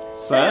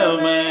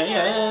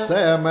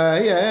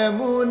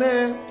Muna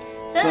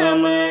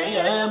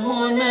Samaya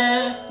Muna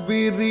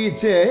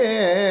Viriche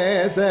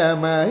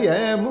Samaya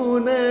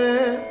Muna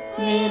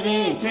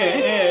Viriche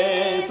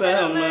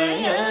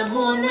Samaya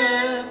Muna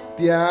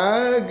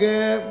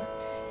Thyagaraja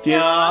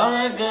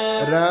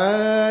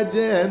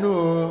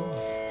Rajanotuni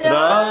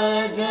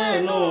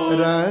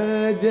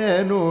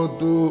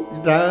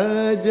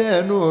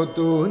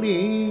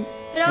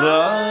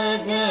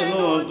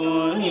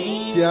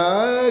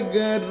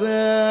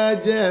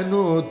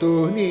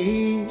Thyagarajanotuni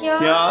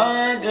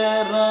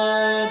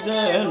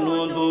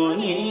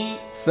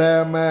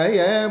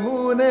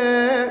Samayamuna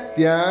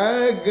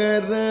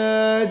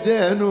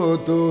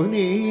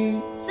Thyagarajanotuni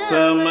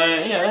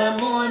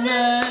Samayamuna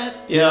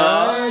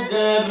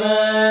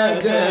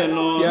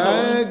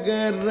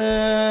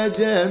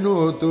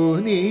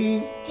Thyagarajanotuni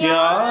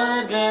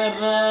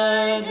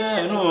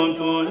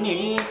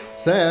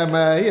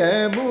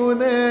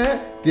Samayamuna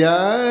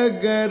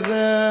Thyagarajanotuni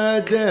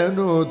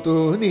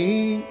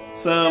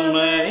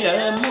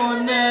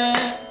Samayamuna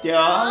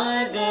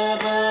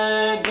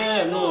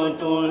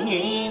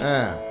Thyagarajanotuni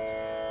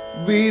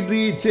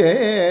Viriche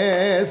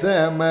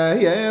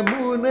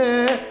Samayamuna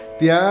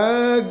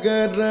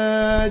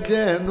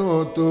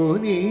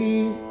Thyagarajanotuni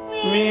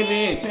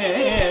Viriche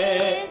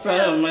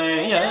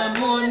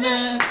Samayamuna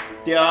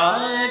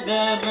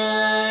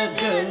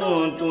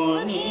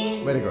Thyagarajanotuni.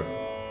 Very good.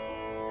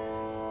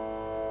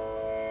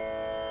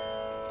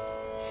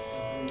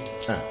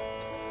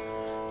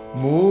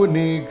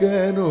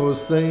 Munikanu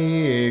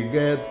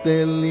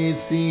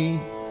Saigatalisi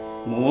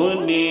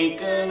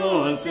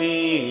Munikanu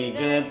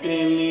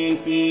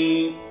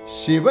Saigatalisi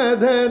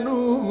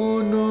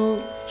Shivadhanuvunu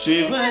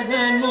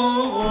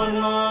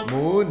Shivadhanuvunu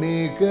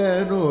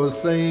Munikanu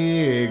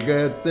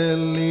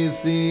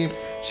Saigatalisi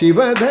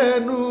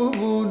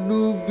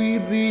Shivadhanuvunu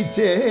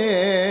Viriche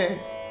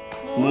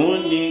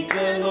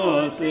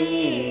Munikanu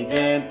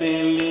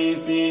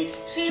Saigatalisi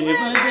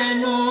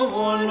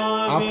Shivadhanuvunu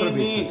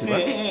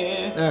Viriche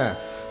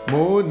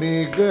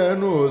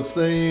Munikanu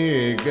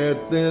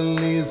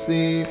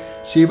Saigatalisi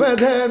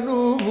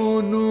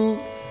Shivadhanuvunu.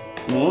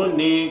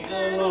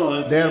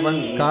 There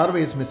one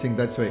carvey is missing,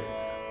 that's why.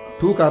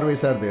 2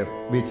 carveys are there,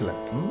 beachla.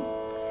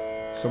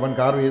 So one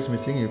carvey is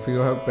missing. If you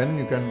have pen,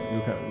 you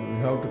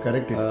have to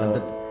correct it.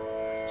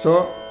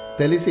 So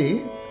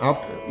Telisi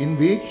in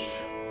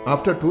beach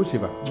after 2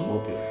 Shiva.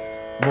 Okay.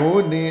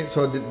 Muni,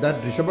 so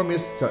that Rishabham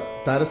is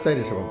Tarasthai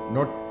Rishabham,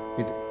 not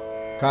it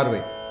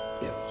carvey.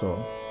 Yeah. So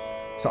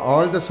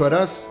all the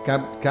swaras,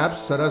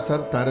 caps swaras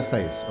are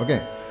Tarasthais.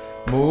 Okay.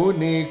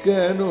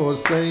 Munikanu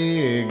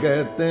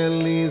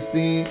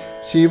Saigatalisi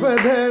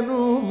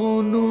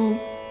Shivadhanuvunu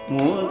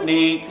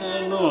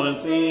Munikanu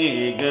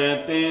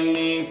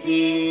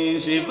Saigatalisi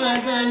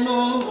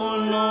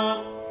Shivadhanuvunu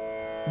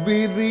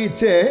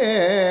Viriche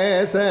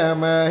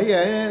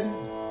Samaya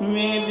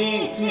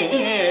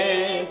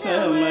Viriche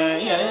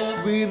Samaya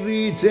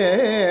Viriche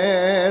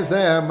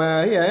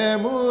Samaya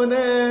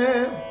Muna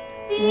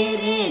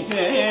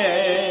Viriche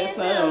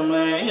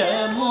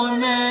Samaya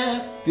Muna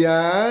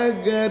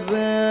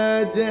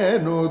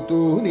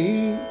Thyagarajanutuni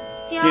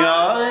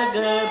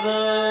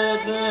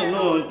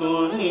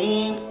Thyagarajanutuni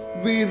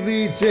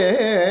Viriche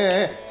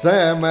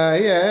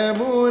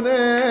Samayamuna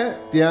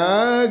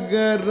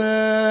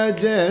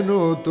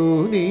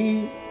Thyagarajanutuni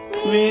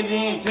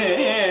Viriche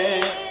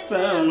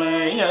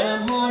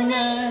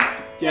Samayamuna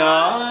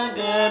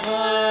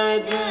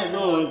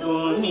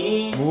Thyagarajanutuni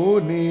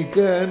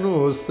Munikanu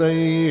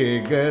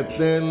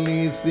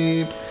Saigatalisi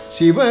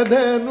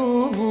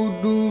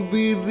Shivadhanuvunu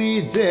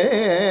Viriche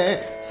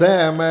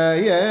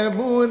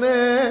Samayamuna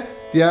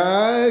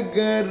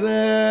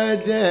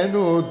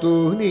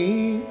Thyagarajanutuni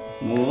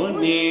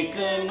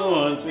Munikanu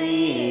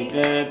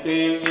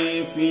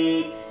Saigatalisi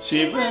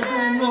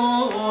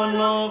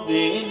Shivadhanuvunu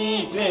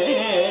Viriche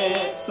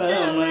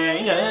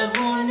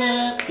Samayamuna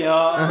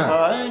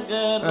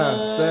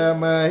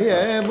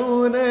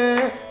Samayamuna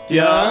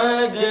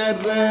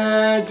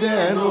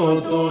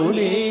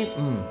Thyagarajanutuni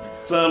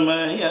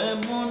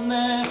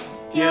Samayamuna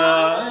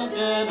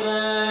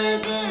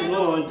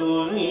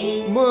Thyagarajanutuni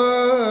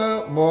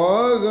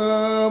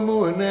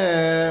Mogamuna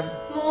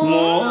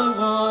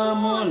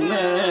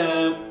Mogamuna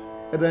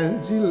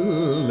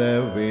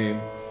Ranjillave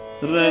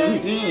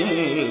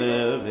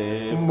Ranjillave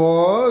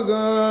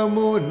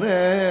Mogamuna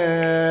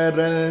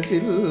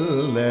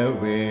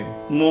Ranjillave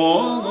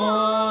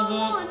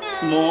Mogamuna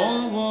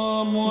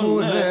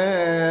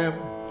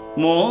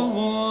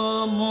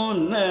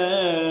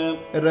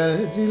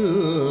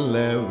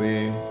Ranjillave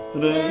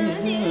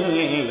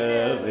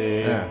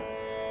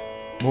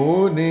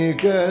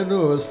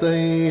Munikanu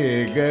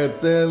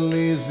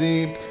Saigatalisi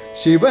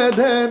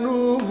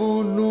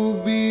Shivadhanuvunu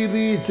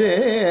Viriche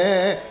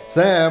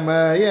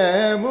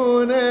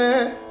Samayamuna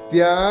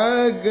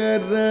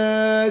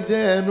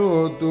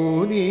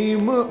Thyagarajanutuni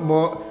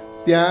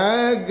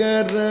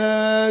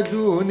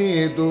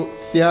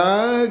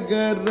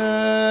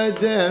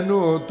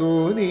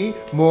Thyagarajanutuni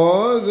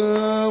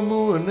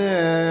Mogamuna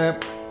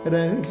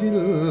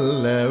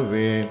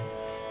Ranjillave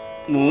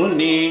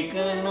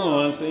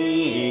Munikanu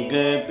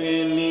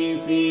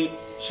Saigatalisi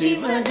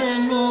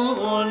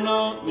Shivadhanuvunu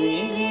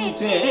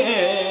Viriche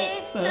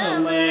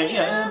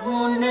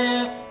Samayamuna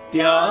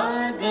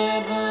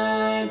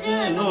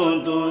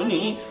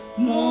Thyagarajanutuni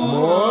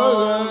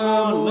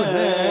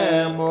Mogamuna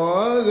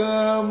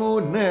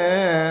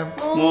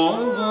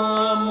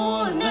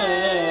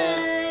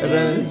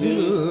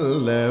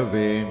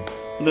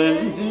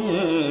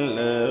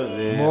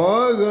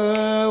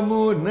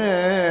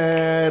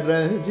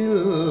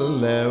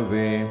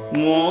Ranjillave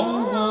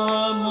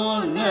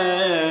Mogamuna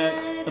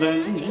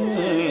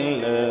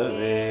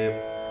Ranjillave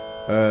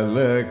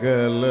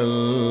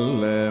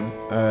Alakalallam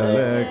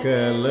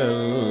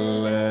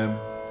Alakalallam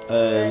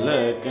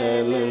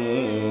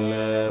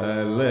Alakalallam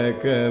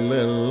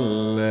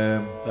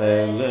Alakalallam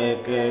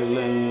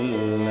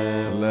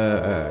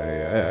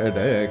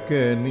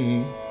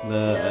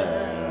La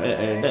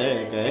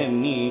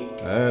adakani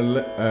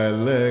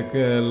Alakalallam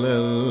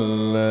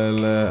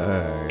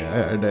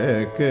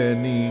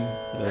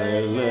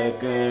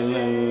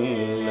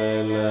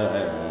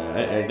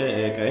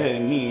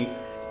adakani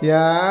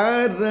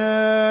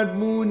Yarad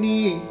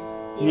Muni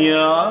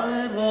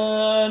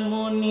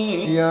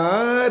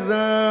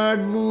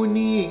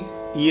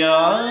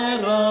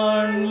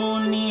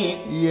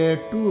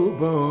Yetu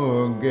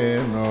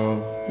bongeno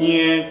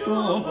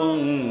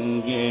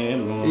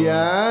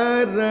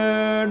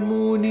Yaran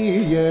Muni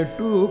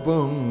Yetu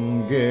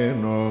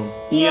bongeno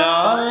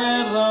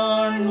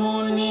Yaran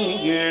Muni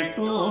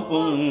ಎಟು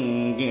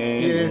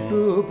ಪೊಂಗೆನು ಎಟು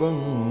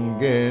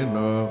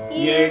ಪೊಂಗೆನೋ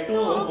ಎಟು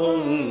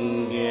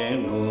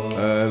ಪೊಂಗೆನು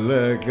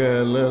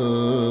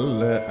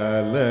ಅಲಕಲಲ್ಲ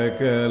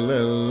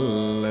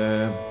ಅಲಕಲಲ್ಲ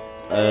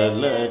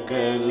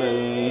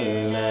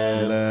ಅಲಕಲಲ್ಲ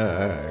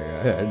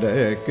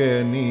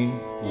ಅಡಕನಿ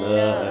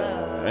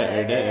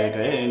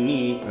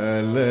ಅಡಕನಿ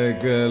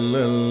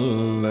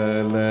ಅಲಕಲಲ್ಲ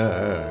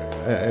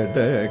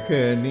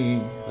ಅಡಕನಿ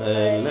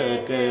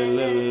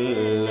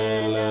ಅಲಕಲಲ್ಲ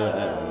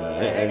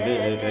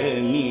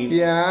ಅಡಕನಿ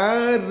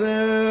ಯಾರ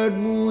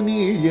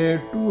ಮುನಿ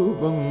ಎಟು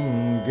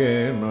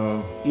ಪೊಂಗೆನೋ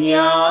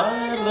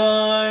ಯಾರ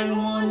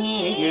ಮುನಿ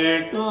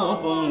ಎಟು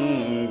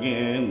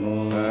ಪೊಂಗೆನು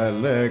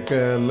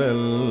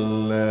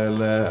ಅಲಕಲಲ್ಲ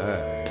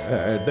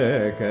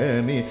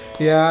ಅಡಕನಿ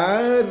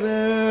ಯಾರ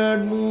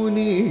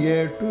ಮುನಿ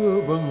ಎಟು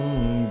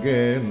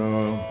ಪೊಂಗೆನೋ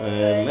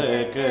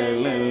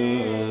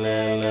ಅಲಕಲಲ್ಲ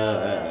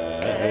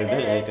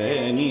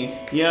ಅಡಕನಿ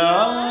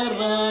ಯಾರ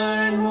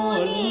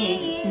ಮುನಿ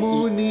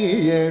ಮುನಿ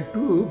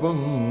ಎಟು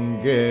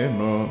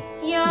ಪೊಂಗೆನೋ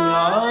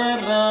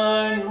ಯಾರ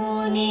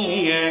ಮುನಿ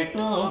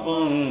ಎಟು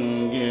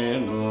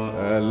ಪೊಂಗೆನು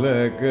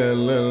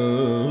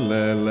ಅಲಕಲಲ್ಲ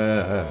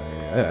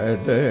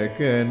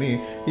ಅಡಕನಿ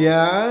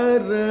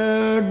ಯಾರ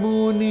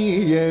ಮುನಿ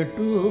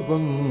ಎಟು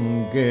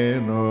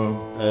ಪೊಂಗೆನೋ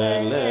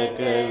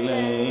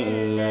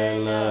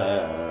ಅಲಕಲಲ್ಲ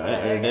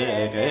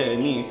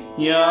ಅಡಕನಿ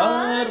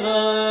ಯಾರ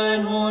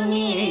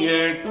ಮುನಿ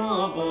ಎಟು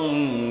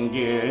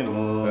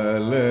ಪೊಂಗೆನು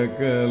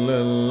ಅಲಕಲಲ್ಲ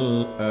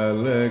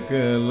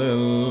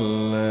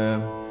ಅಲಕಲಲ್ಲ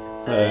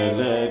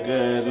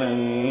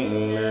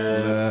ಅಲಕಲಲ್ಲ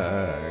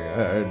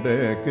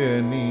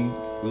ಅಡಕನಿ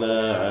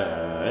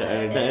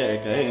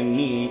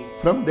ಅಡಕನಿ.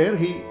 From there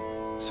he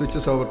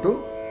switches over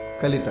to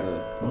Kalita.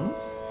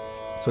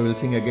 So we'll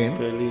sing again.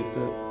 ಕಲಿತ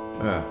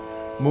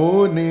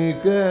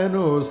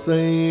ಮುನಿಕನು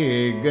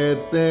ಸೈಗತಲಿಸಿ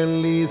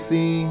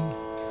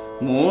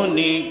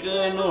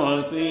ಮುನಿಕನು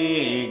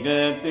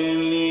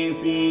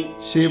ಸಿಗತಲಿಸಿ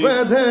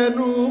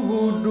ಶಿವಧನು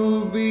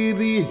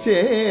ಉಡುಬಿರಿಚೆ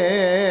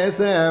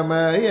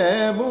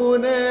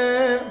ಸಮಯಮುನ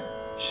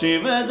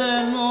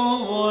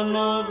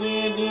ಶಿವಧನುವನ್ನು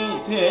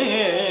ಬಿರಿಚೆ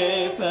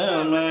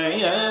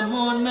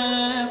ಸಮಯಮುನ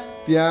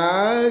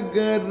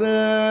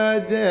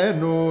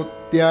ತ್ಯಾಗರಾಜನು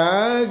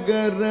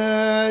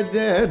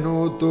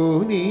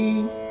ತುನಿ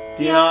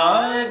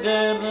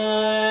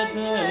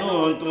ತ್ಯಾಗರಾಜನು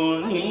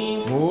ತುನಿ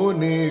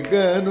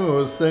ಮುನಿಗನು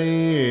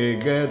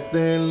ಸೈಗತಲಿಸಿ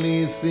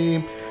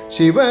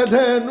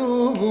ಶಿವಧನು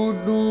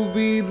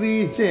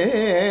ಉಡುಬಿರಿಚೆ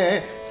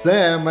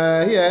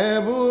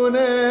ಸಮಯಮುನ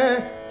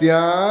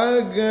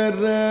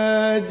ತ್ಯಾಗರಾಜನು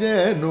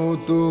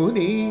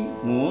ತುನಿ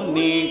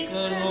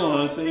ಮುನಿಕನು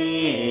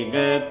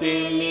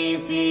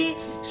ಸಿಗತಲಿಸಿ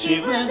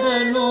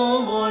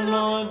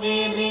ಶಿವಧನುವನ್ನು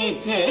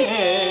ಬಿರಿಚೆ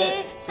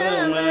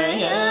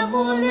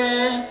ಸಮಯಮುನ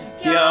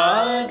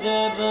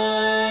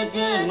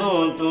ತ್ಯಾಗರಾಜನು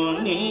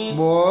ತುನಿ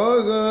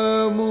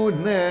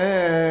ಮೋಗಮುನ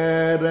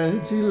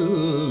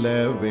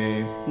ರಂಜಿಲ್ಲವೇ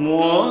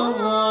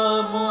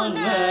ಮೋಗಮುನ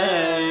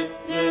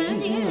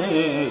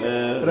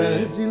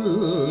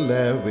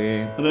ರಂಜಿಲ್ಲವೇ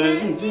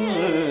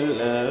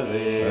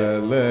ರಂಜಿಲ್ಲವೇ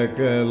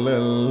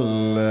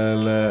ಅಲಕಲಲ್ಲ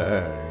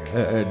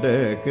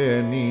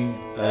ಅಡಕನಿ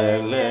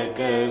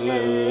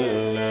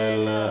ಅಲಕಲಲ್ಲ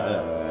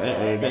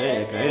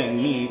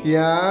ಅಡಕನಿ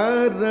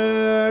ಯಾರ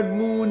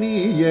ಮುನಿ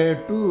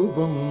ಎಟು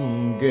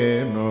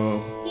ಪೊಂಗೆನೋ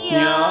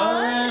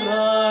ಯಾರ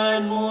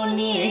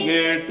ಮುನಿ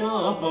ಎಟು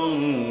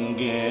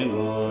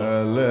ಪೊಂಗೆನು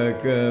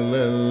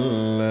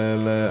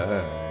ಅಲಕಲಲ್ಲ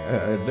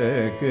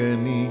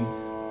ಅಡಕನಿ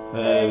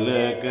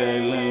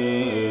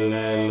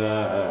ಅಲಕಲಲ್ಲ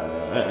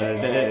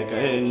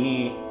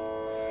ಅಡಕನಿ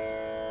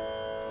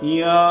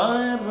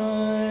ಯಾರ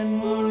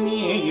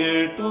ಮುನಿ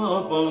ಎಟು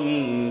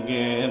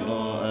ಪೊಂಗೆನು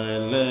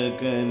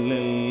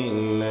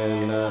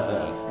ಅಲಕಲಲ್ಲ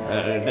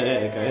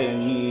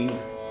ಅಡಕನಿ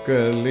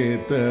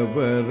ಕಲಿತ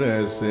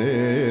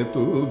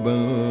ಬರಸೇತು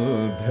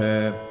ಬಂಧ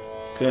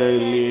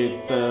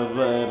ಕಲಿತ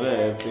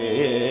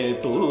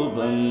ವರಸೇತು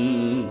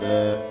ಬಂದ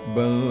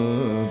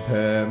ಬಂಧ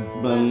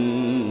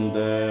ಬಂದ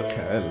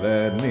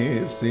ಕಲನಿ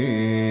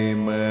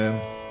ಸೀಮ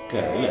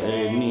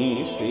ಕಲನಿ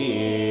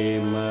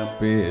ಸೀಮ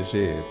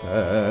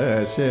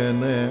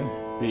ಪೇಶಿತಾಶನ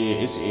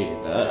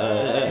ಪೇಶಿತಾಶನ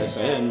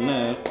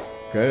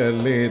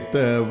ಕಲಿತ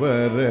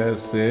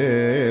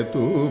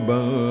ವರಸೇತು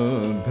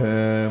ಬಂಧ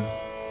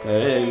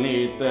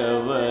ಕಲಿತ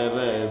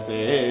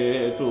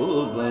ವರಸೇತು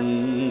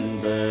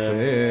ಬಂದ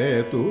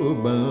ಸೇತು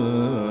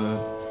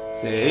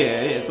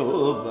ಸೇತು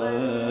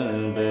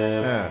ಬಂದ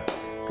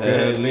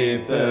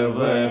ಕಲಿತ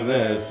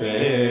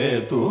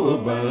ವರಸೇತು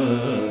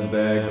ಬಂದ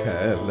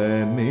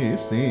ಕಲನಿ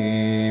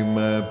ಸೀಮ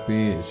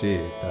ಪಿಶಿತಾಶನ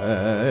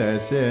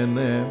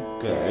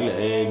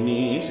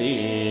ಕಲನಿ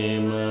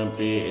ಸೀಮ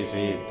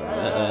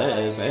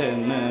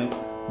ಪೇಶಿತಾಶನ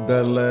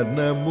ದಲನ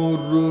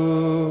ಮುರು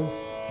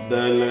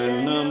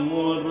ದಲನ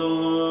ಮುರು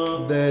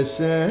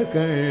ದಶಕಂಠವಿ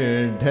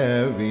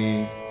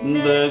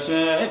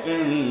ದಶಕಂಠವಿ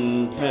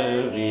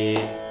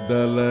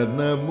ದಲನ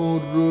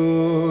ಮುರು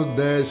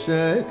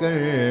ದಶಕಂಠವಿ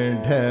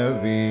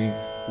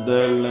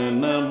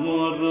ದಲನ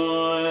ಮುರು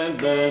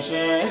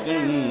ದಶಕಂಠವಿ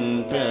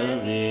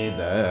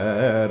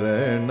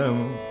ಧಾರಣಂ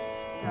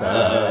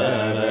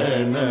ಧಾರಣಮತಿ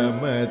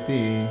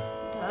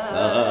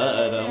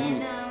ಧಾರಂ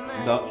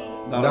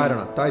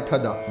Dharana.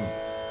 Thyagaraja.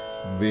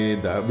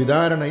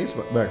 Vidarana is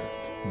word.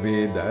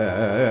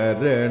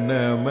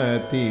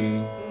 Vidaranamati.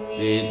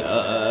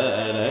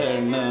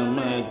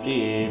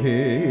 Vidaranamati.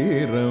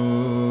 Dhiram.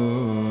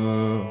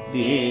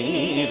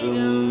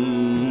 Dhiram.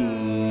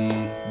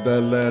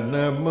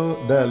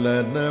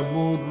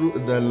 Dalanamuru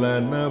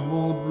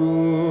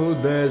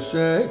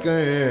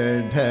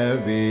Dashakadha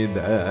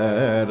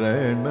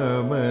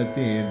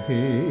Vidaranamati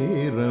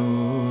Dhiram.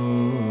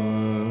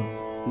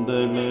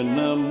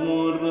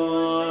 Dalanamuru.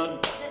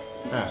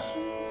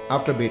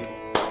 After beat.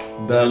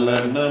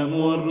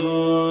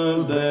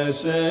 Dalanamuru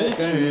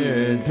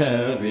Dashakadha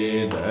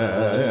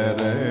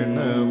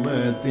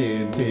Vidaranamati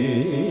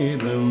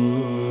Dhiram.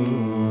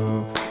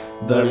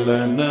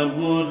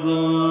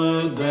 Dalanamuru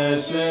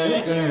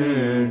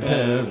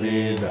Dashakadha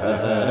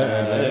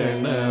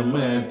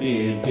Vidaranamati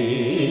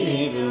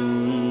Dhiram.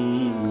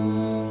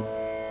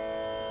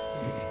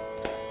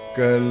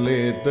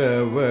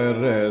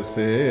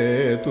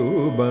 Kalitavarasetu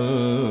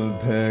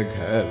Bandha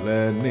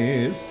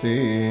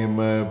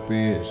Kalanisima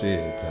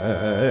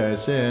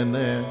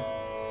Pishitashana.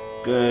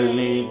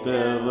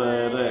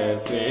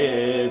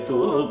 Kalitavarasetu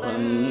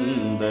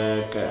Bandha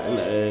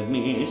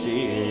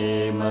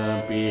Kalanisima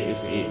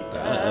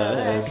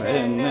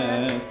Pishitashana.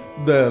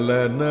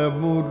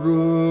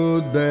 Dalanamuru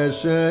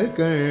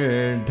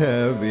Dashakadha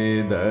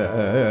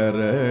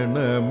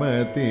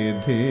Vidaranamati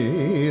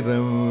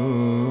Dhiram.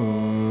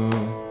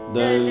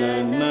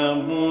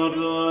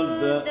 Dalanamuru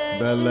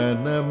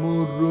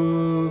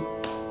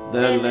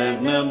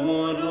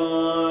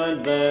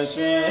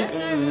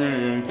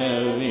Dashakadha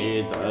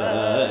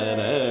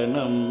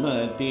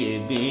Vidaranamati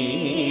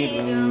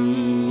Dhiram.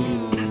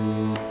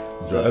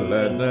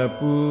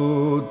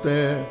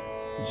 Jwalanapute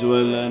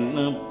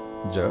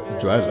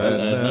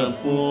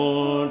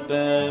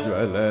Janakasuta.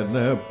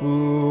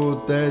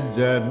 Jwalanapute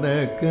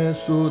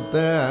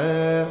Janakasuta.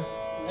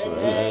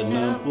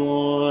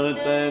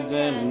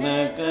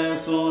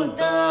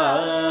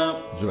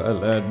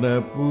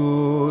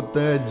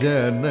 Jwalanapute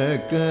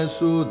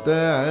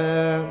Janakasuta.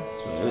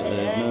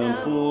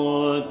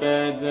 Jwalanapute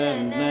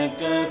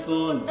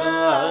Janakasuta.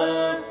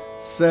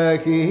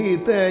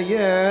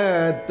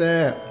 Sahitayata.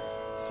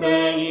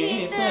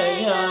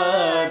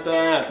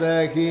 Sahitayata.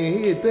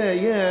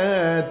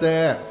 Sahitayata.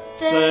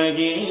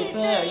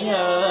 Sahitayata.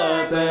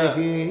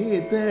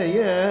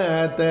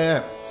 Sahitayata.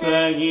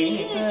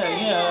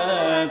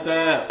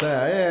 Sahitayata.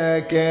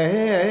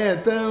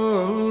 Saketam.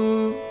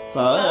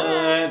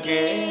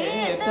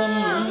 Saketam.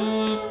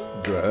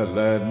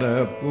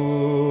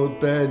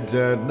 Jwalanapute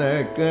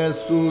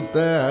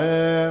Janakasuta.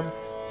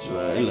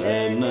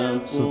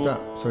 Jwalanapute.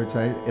 So it's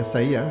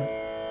S-I, yeah?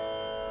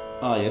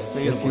 Yes,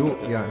 S-U,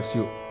 yeah,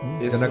 S-U.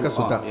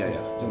 Janakasuta.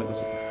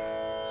 Janakasuta.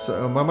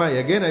 So, Mama,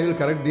 again I will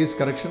correct these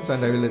corrections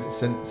and I will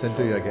send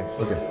to you again.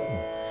 Okay.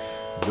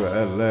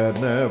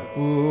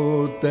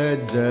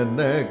 Jwalanapute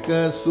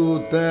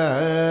Janakasuta.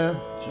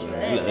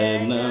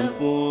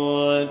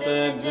 Jwalanapute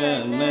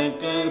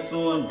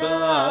Janakasuta.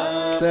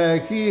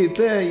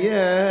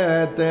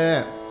 Sahitayata.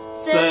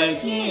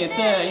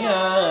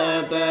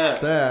 Sahitayata.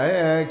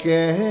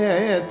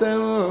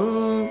 Saketam.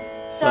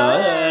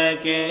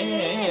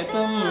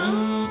 Saketam.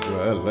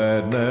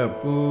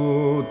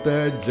 Jwalanapute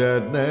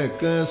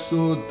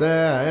Janakasuta.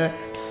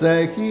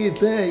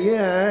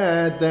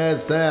 Sahitayata.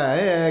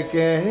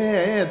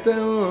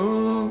 Saketam.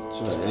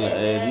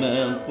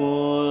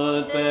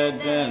 Jwalanapute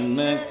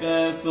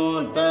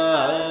Janakasuta.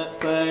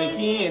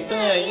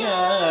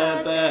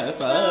 Sahitayata.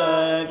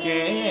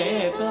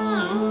 Saketam.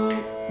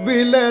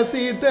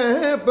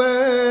 Vilasitapa.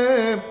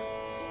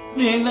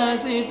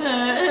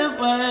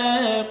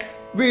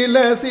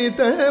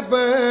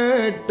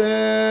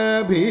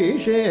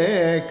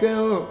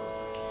 Vilasitapattabhishekam.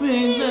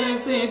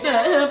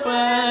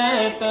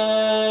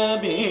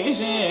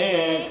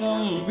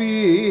 Vilasitapattabhishekam.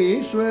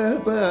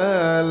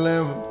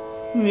 Vishwapalam.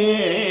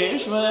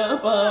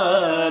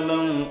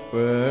 Vishwapalam.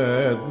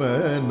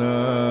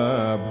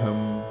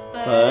 Padmanabham.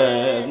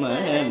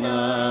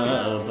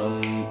 Padmanabham.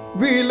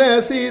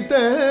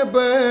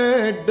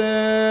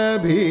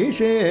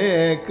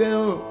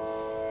 Vilasitapattabhishekam.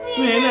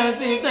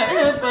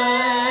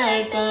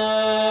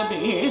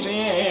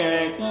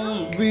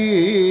 Vilasitapattabhishekam.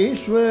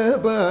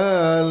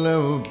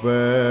 Vishwapalam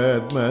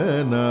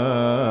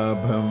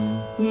Padmanabham.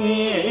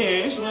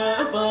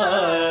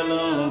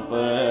 Vishwapalam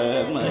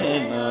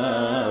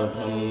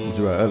Padmanabham.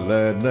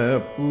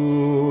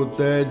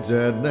 Jwalanapute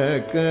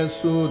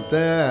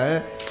Janakasuta.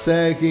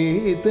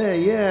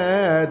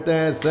 Sahitayata.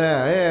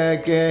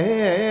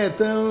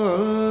 Saketam.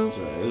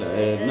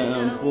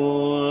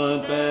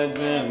 Jwalanapute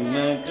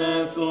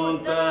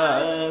Janakasuta.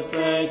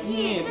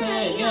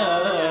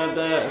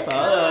 Sahitayata.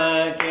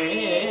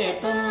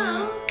 Saketam.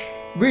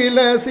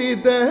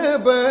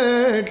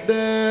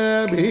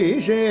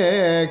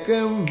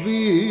 Vilasitapattabhishekam.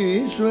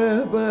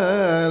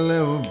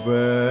 Vishwapalam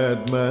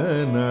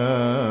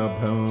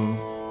Padmanabham.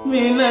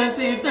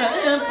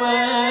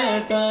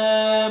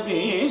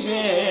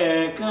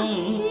 Vilasitapattabhishekam.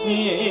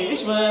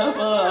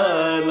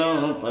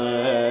 Vishwapalam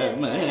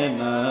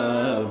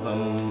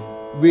Padmanabham.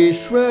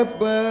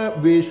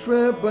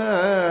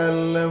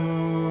 Vishwapalam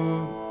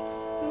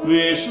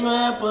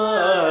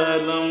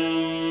Vishwapalam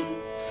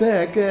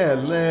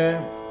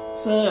Sakala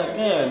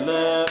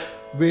Sakala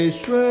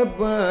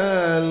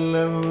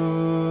Vishwapalam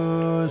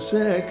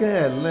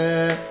Sakala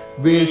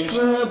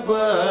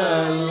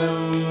Vishwapalam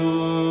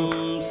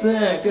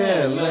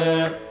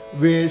Sakala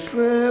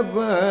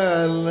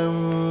Vishwapalam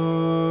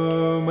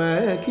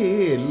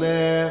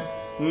Akila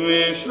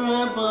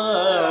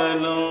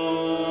Vishwapalam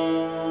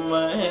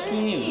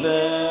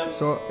Akila.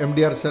 So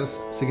MDR sir's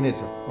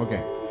signature.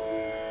 Okay.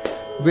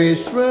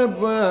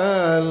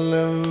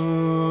 Vishwapalam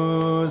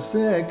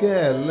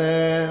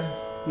Sakala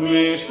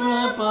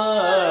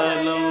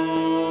Vishwapalam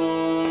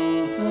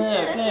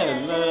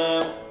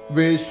Sakala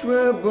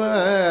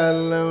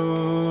Vishwapalam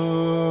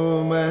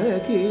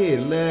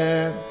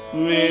Akila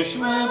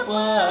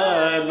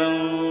Vishwapalam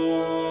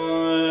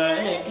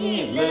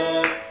Akila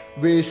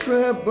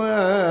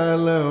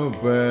Vishwapalam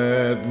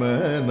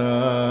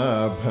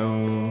Padmanabham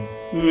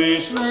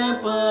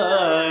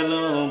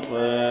Vishwapalam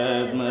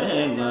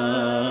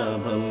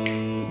Padmanabham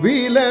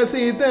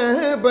Vilasita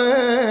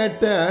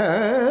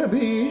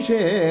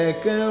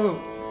Pattabhishekam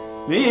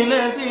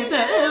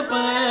Vilasita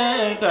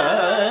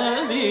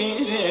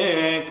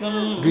Pattabhishekam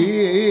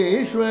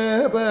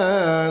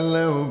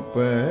Vishwapalam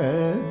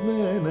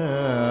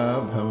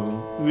Padmanabham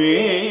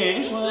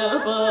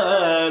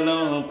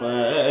Vishwapalam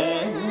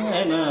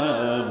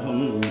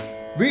Padmanabham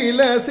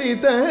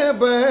Vilasita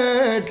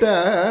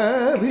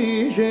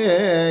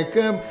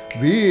Pattabhishekam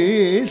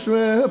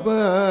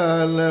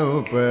Vishwapalam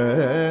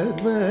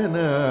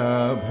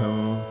Padmanabham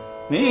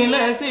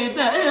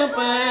Vilasita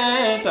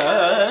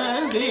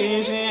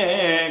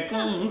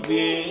Pattabhishekam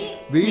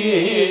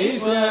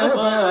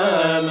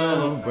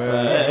Vishwapalam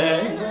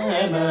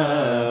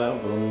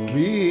Padmanabham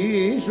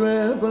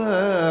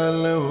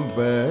Vishwapalam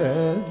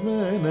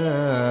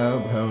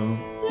Padmanabham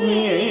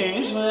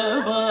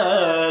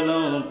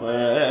Vishwapalam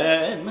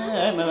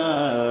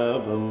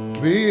Padmanabham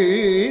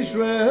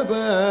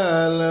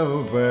Vishwapalam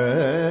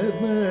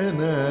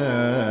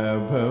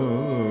Padmanabham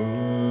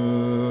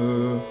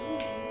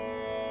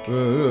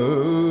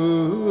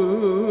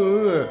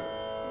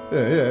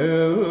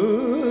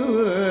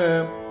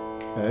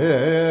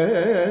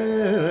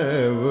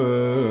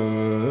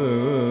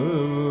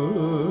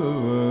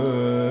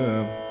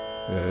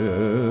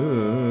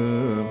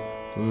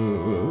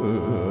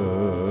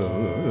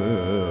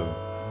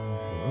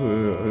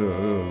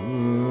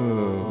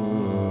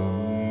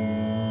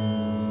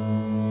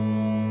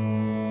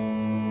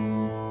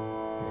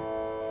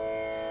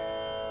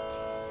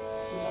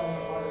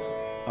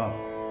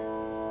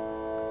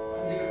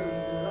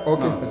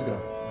Okay, let's go.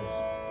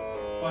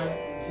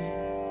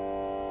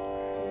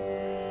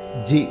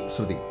 G,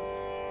 Shruti.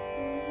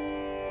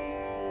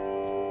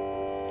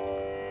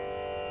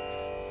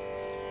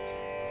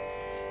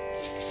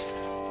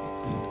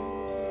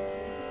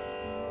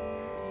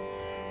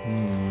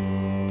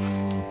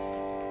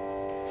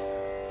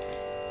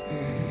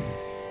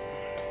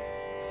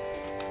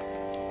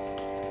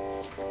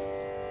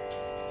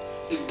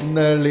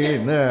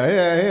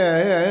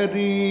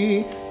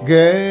 Nalinari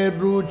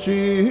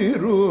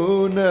Geruchiru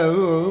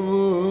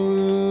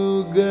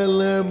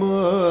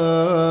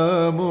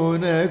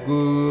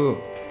Navugalamunaku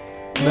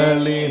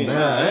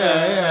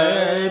Nalinari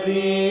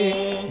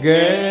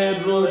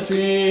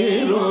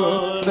Geruchiru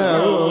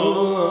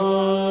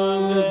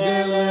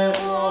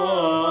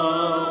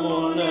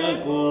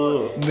Navugalamunaku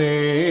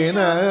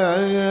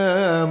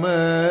Ninama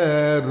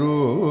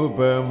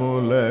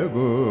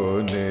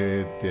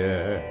Nitya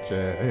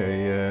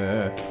Jaya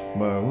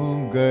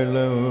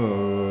Mangalam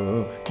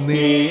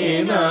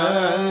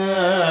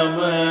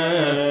Ninama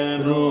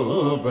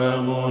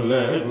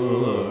Rupamulagu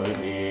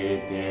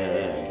Nitya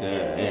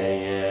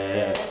Jaya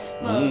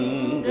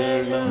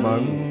Mangalam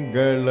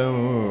Mangalam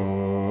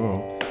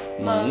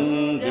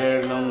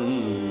Mangalam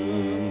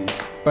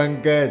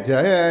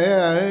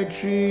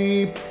Pankajakshi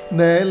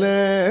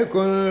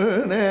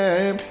Nelakulna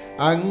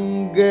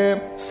Anga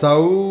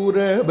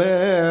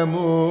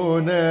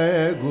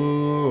Saurabamunagu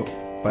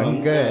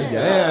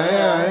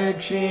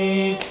Pankajakshi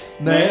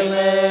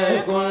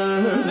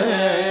Nelakulna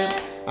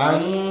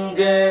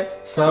Anga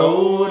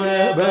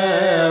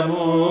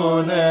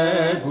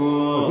Saurabamunagu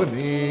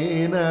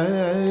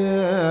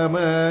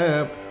Ninama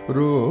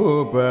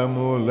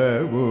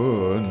Rupamulagu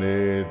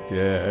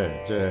Nitya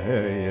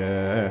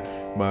Jaya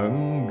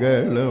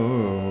Mangalam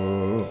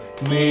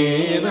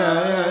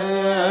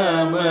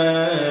Ninama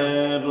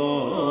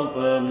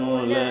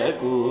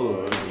Rupamulagu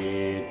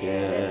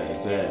Nitya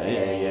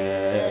Jaya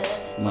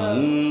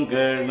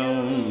Mangalam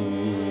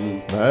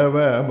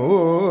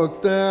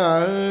Bhavamukta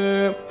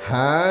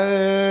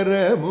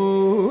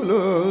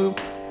Haramulo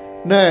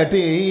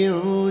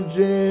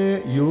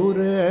Natiyuje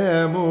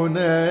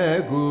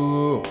Yuramunagu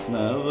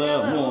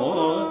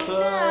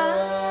Navamukta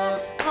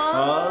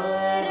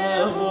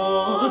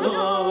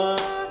Haramulo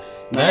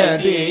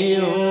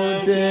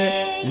Natiyuje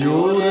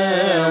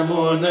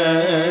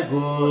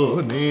Yuramunagu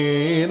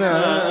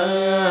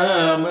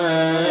Ninama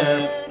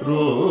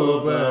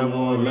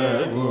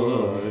Rupamulagu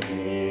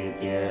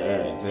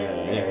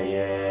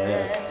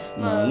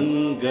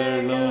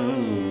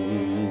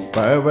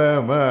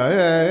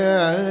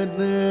పవమాన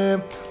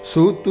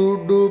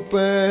సుతుడు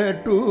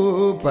పటు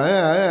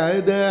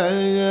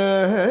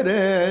Padara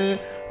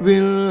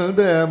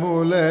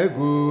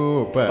విల్దములగు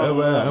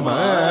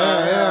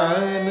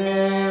పవమాన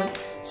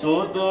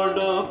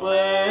సుతుడు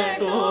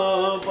పటు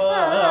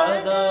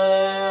Padara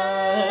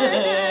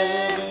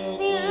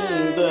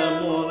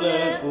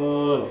విల్దములగు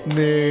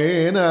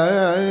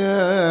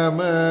నేనామ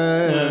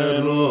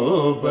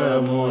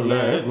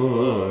రూపములగు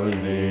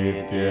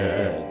నిత్య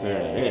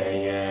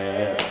జయ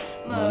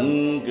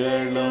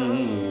మంగళం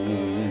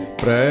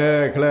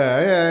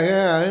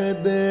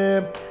ప్రహ్లాద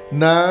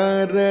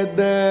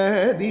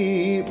నారదది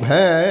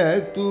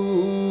భక్తులు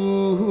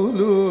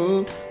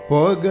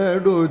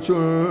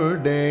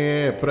పొగడుచుండే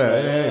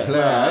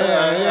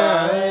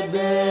ప్రహ్లాద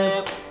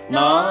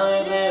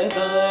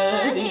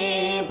నారదది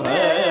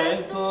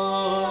భక్తులు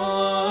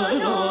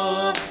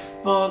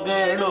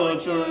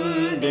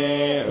పొగడుచుండే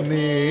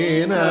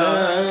నీనామ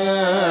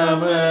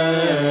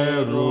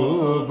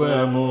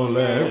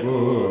రూపములగు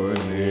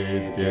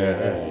నిత్య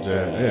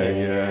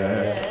జయ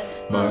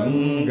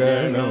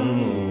మంగళం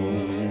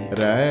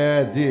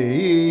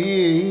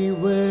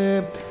రాజీవ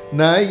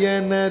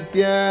నయన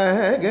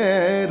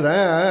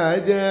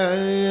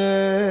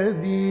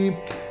త్యాగరాజది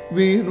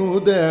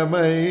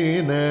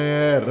వినుదమైన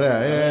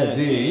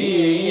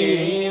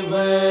రాజీవ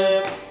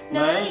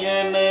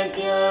నయన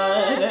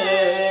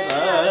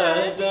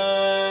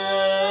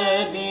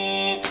త్యాగరాజది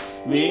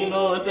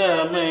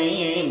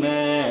వినోదమైన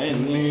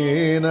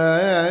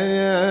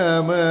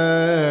నీనామ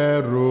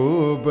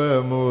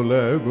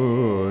రూపములగు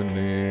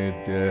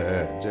నిత్య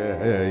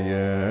జయ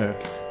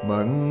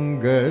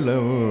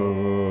మంగళం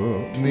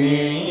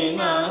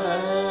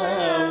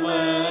నీనామ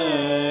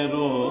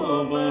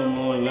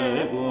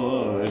రూపములగు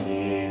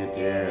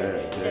నిత్య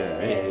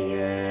జయ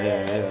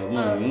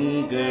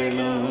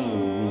మంగళం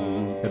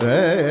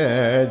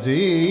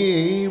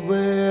రాజీవ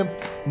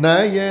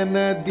నయన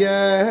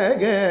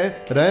త్యాగ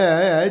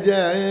రాజయది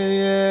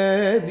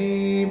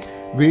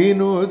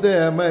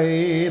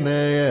వినుదమైన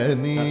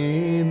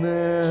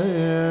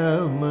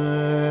నీనామ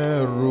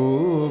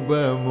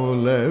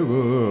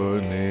రూపములగు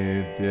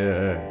నిత్య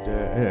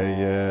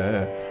జయ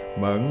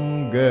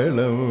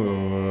మంగళం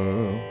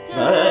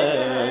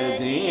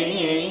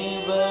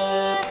రాజీవ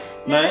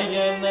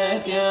నయన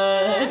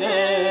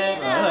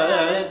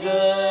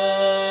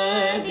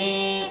త్యాగరాజది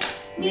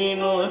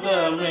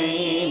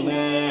వినోదమైన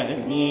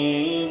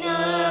నీనామ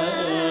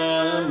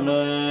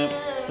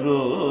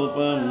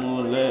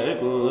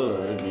రూపములగు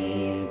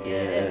నిత్య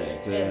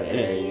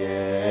జయ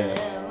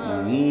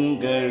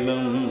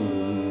మంగళం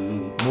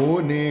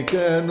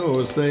మునికను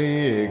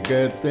సైగ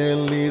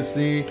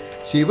తెలిసి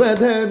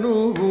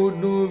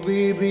శివధనువును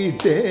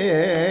విరిచే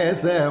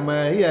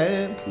సమయ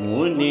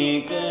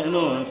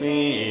మునికను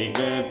సీగ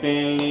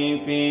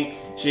తెలిసి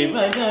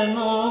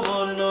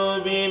శివధనువును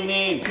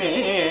వినిచే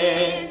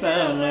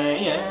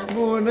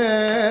సమయమున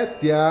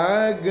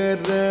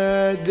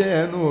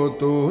త్యాగరాజను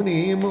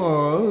తుని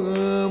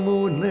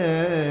మోమున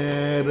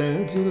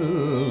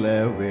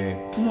రజిల్లవే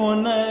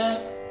మున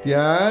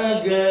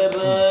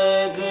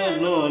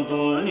త్యాగరాజను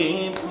తుని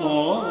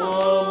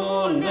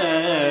మోమున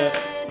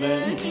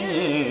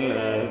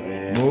రంజిల్లవే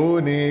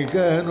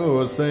మునికను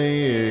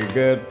సైగ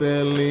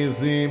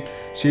తెలిసి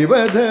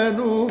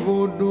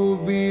శివధనువును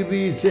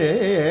విరిచే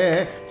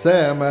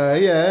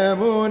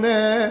సమయమున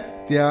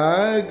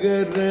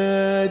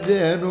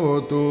త్యాగరాజను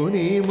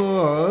తుని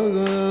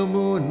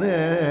మోమున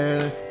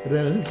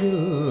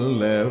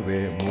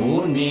రజిల్లవే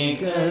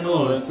మునికను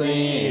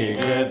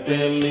సైగ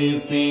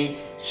తెలిసి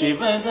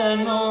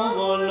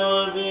శివధనువును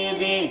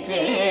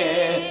విరిచే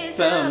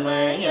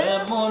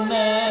సమయమున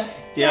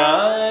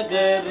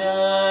త్యాగరాజను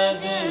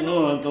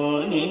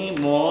తుని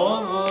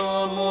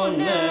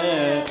మోమున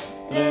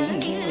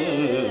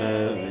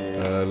రంజిల్లవే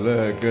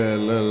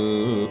అలకలల్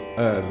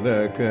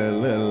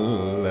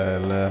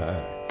అలకలల్ల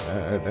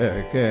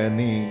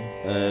అడకని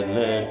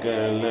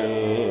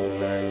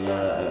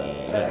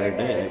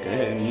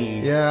అలకలడకని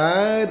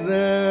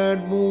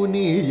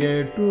యారముని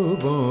ఎటు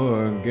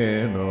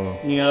బొంగెనో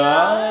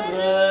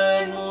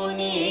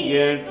యారముని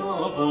ఎటు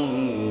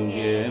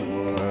పొంగెను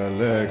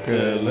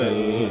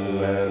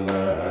అలకలల్ల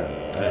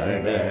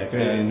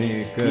అడకని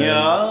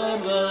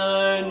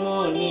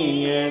యారముని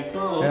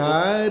ఎటు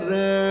యారమునియే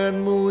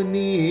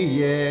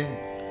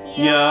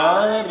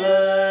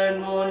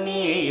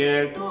యారముని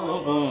ఎటు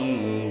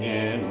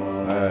పొంగెను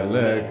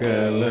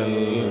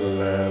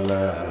అలకలల్ల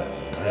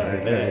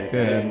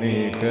అడకని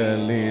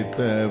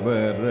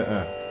కలితవర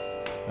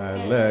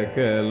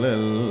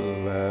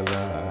అలకలల్ల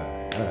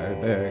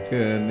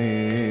అడకని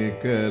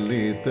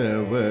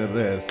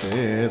కలితవరసే.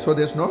 So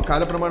there's no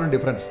Kala Pramana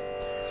difference.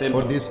 Same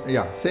for this,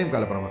 yeah, same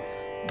Kala Pramana.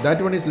 That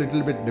one is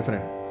little bit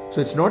different. So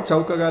it's not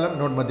Chauka Galam,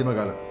 not Madhyama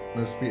Galam.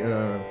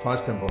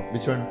 Fast tempo.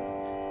 Which one?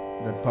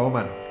 That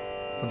Pavaman.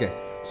 Okay.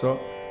 So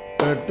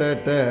and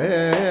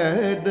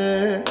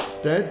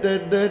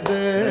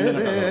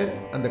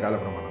the Kala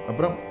Pramana.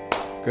 Apram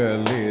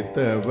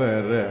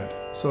Kalitavara.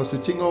 So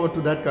switching over to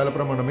that Kala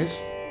Pramana is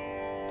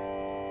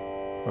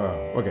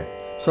Okay.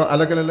 So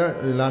Alakalala,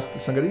 last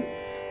Sangadi.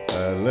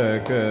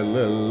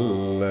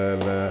 Alakalala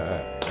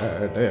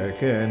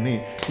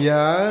Adakani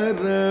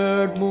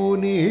Yarad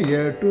Muni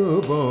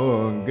Yatu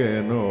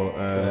Bongeno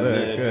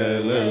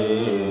Alakalala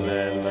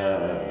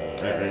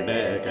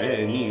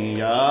Adakani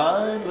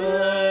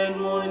Yarad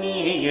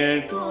Muni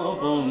Yatu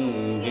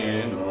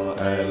Bongeno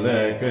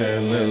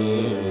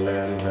Alakalala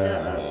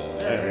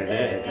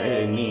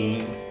Adakani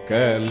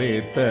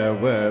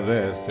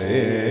Kalitavara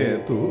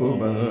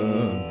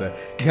Setubanda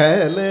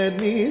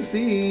Galani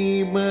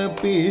Sima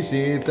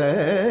Pishita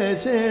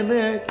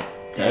Shana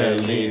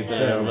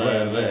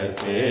Kalitavara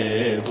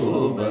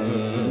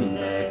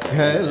Setubanda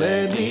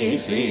Galani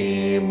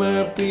Sima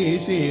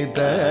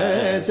Pishita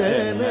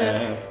Shana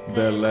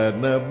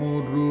Dalana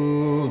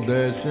Muru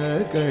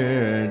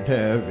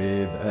Dashakanta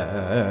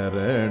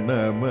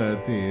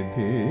Vidaranamati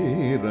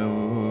Dhiram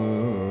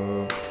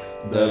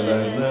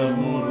Dalana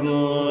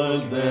Muru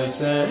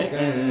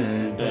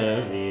Dashakanta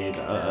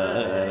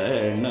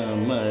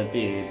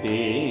Vidaranamati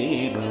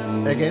Dhiram.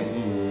 Again.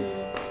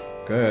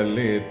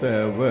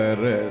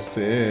 Kalitavara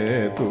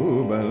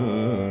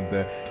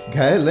Setubanda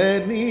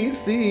Galani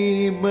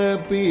Sima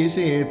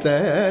Pishita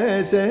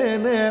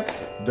Shana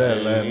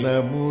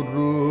Dalana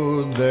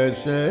Muru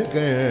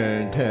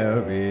Dashakanta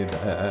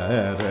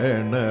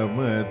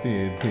Vidaranamati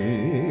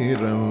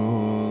Dhiram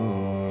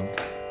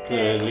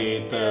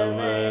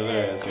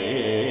Kalitavara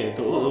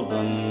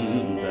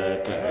Setubanda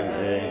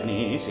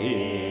Galani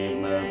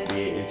Sima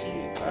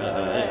Pishita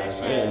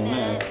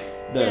Shana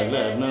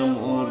Dalana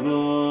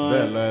Muru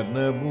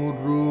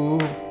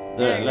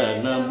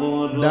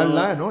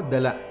Dala, no?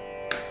 Dala.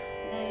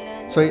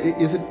 So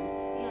is it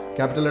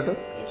capital letter?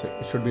 So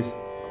it should be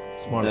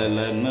small.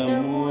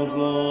 Dalana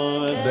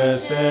Muru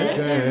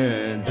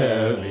Dashakanta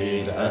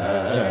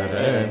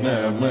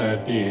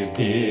Vidaranamati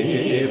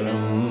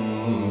Dhiram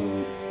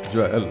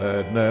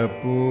Jvalana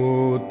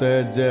Puta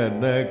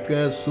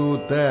Janaka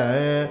Sutta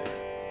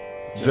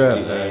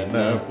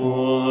Jvalana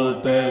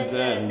Puta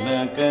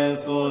Janaka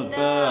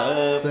Sutta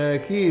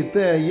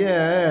Sakita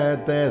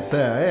Yata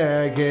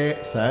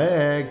Saketam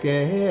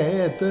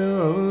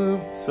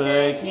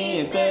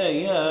Sahita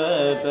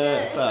Yata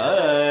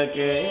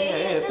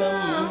Saketam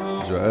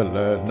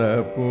Jvalana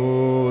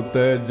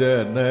Puta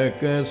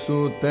Janaka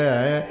Sutta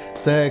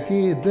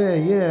Sakita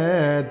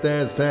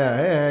Yata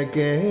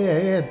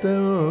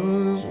Saketam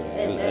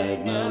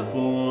Jvalana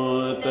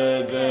Puta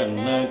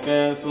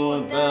Janaka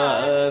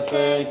Sutta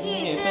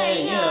Sahita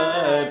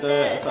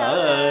Yata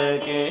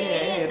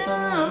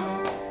Saketam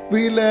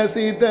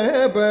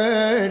Vilasita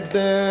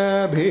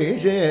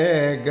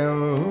Pattabhishekam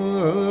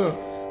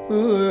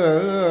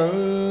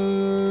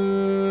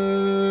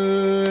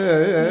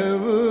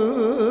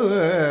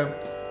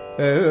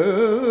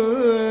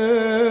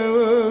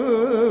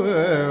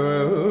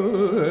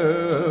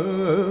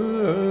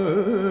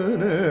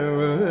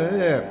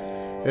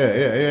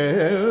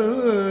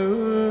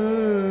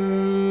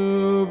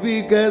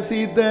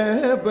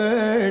Vikasita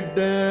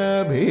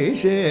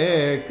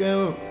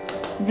Pattabhishekam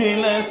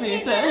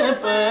Vilasita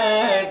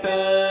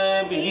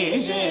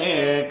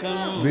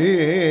Pattabhishekam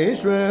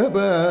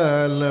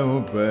Vishwabalam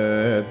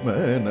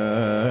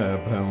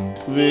Padmanabham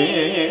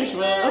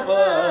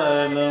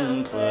Vishwabalam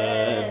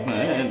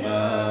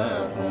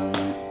Padmanabham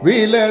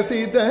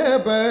Vilasita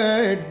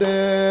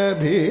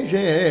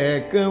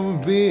Pattabhishekam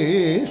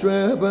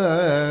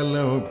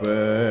Vishwabalam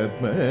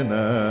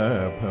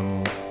Padmanabham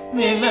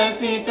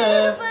Vilasita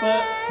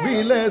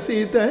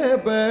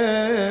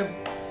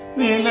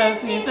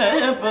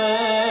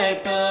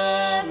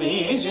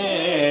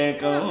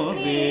Pattabhishekam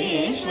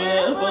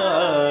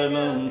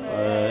Vishwabalam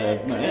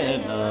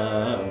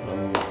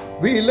Padmanabham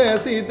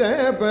Vilasita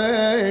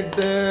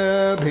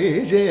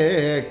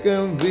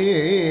Pattabhishekam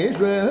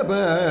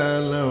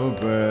Vishwabalam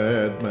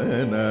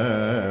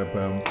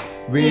Padmanabham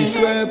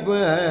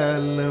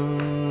Vishwabalam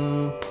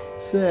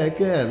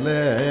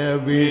Sakala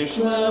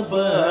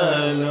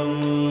Vishwabalam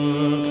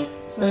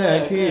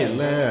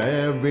Sakila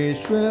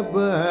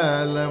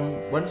Vishwabalam.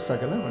 Once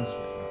Sakala, once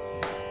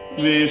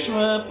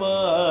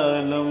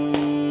Vishwabalam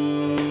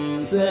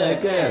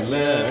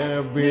Sakala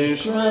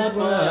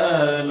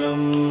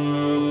Vishwabalam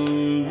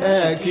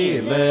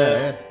Akila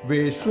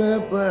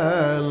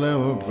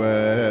Vishwabalam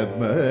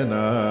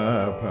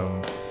Padmanabham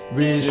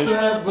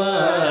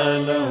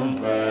Vishwabalam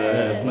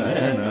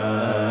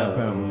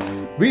Padmanabham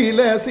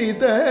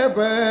Vilasita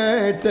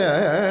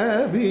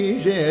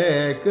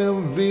Pattabhishekam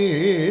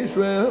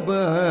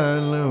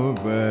Vishwabalam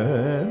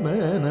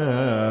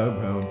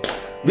Padmanabham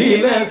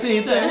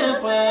Vilasita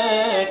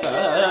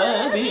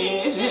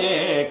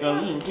Pattabhishekam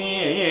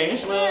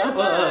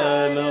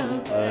Vishwabalam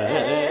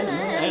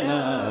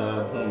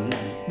Padmanabham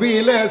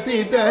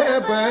Vilasita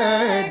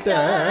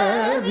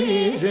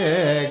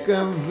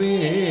Pattabhishekam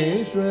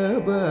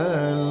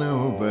Vishwabalam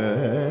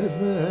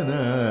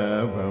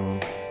Padmanabham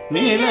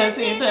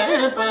Vilasita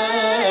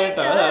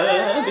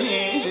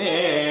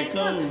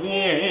Pattabhishekam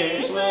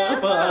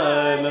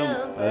Vishwabalam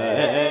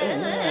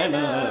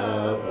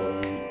Padmanabham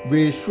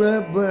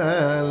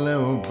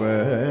Vishwabalam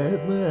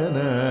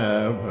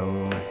Padmanabham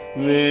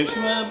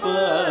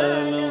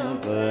विश्वपालं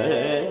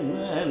पद्मनाभं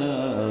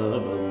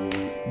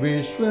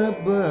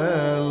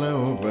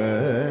विश्वपालं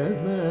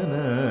पद्मनाभं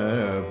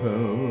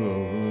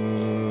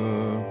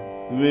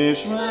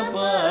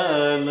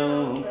विश्वपालं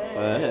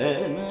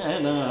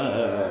पद्मनाभं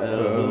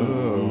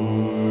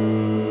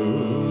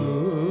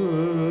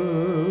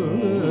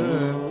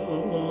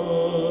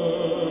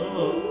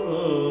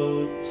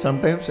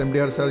Sometimes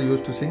MDR sir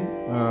used to sing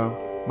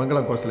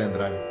Mangalam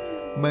Kosalendraya.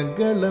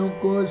 Mangalam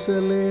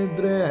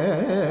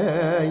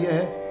Kosalendraya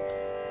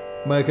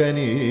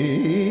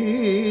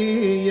Mahaniya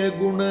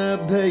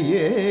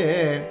Gunabdhaye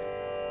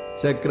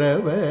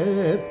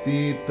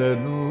Chakravarti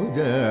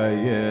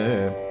Tanujaya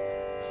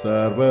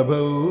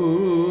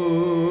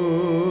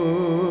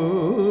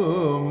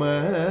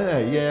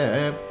Sarvabhaumaya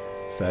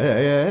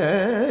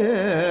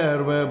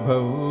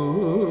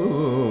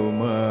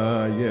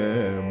Sarvabhaumaya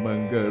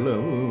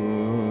Mangalam.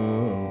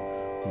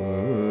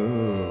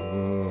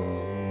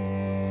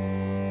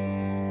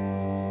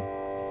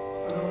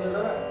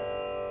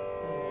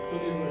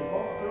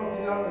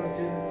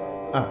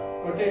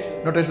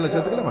 நோட்டேஷனில்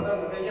சேர்த்துக்கலாமா?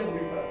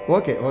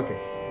 Okay okay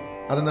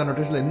அதை நான்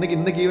நோட்டேஷனில்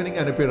இன்னைக்கு evening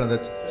அனுப்பிடுறேன். அந்த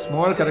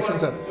small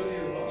corrections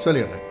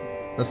சொல்லிடுறேன்.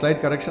 இந்த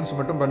slide corrections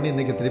மட்டும் பண்ணி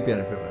இன்னைக்கு திருப்பி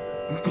அனுப்பிடுறேன்.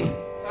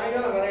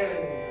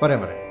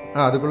 வரேன்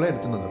அதுக்குள்ளே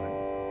எடுத்துன்னு வந்துடுறேன்.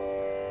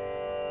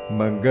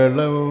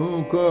 மங்களம்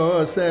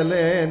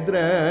கோசலேந்திராய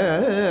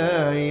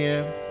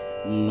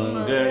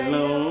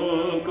மங்களம்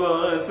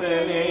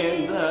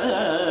கோசலேந்திராய.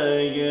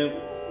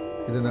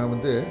 இது நான்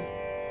வந்து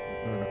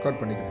ரெக்கார்ட்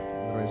பண்ணிக்கிறேன்.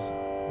 அதர்வைஸ்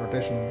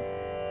ரொட்டேஷன்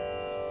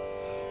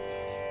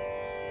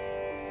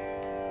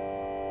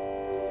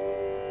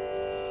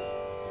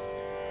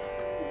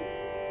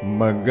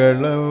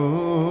மங்களம்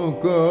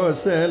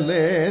கோசலேந்திராய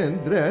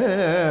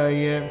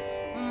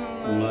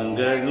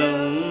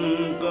மங்களம்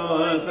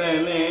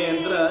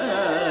கோசலேந்திராய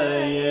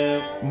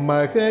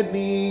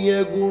மகனீய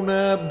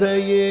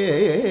குணாப்தயே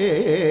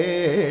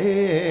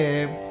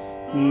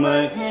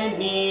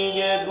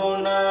மகனீய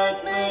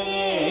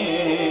குணாத்மயே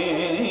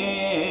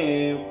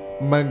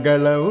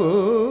மங்களம்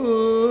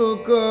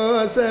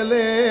கோசலேந்திராய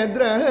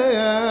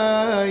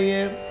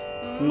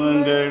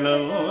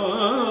மங்களம்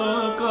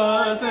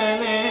கோசலேந்திராய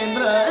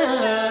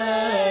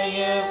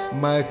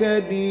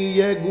மகனீய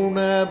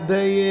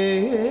குணாப்தயே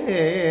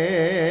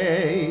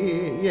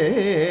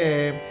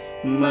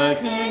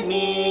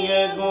மகனீய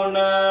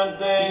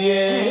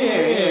குணாப்தயே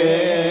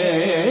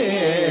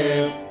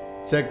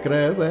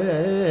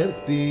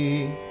சக்கரவர்த்தி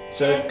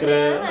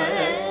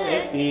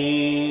சக்கரவர்த்தி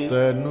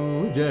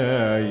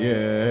தனுஜாய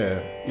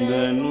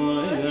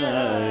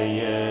தனுஜாய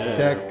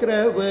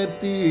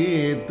சக்கரவர்த்தி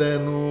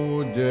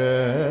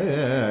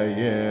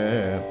தனுஜாய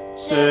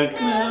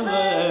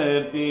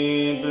சக்கரவர்த்தி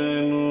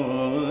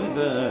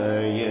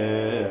தனுஜாய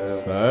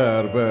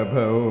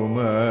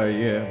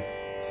சார்வபௌமாய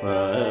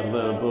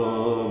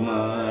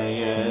சார்வபௌமாய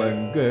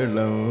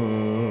மங்களம்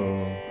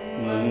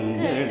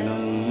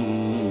மங்களம்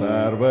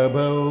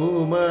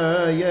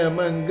சார்வபௌமாய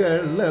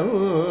மங்களம்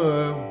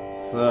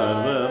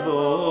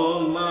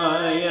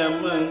சார்வபௌமாய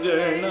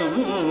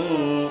மங்களம்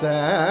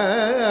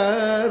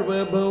சார்வபௌமாய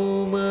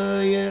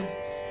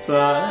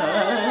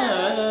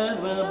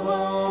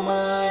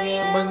சார்வபௌமாய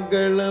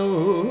மங்களம்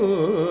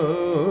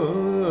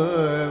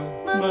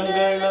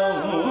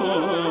மங்களம்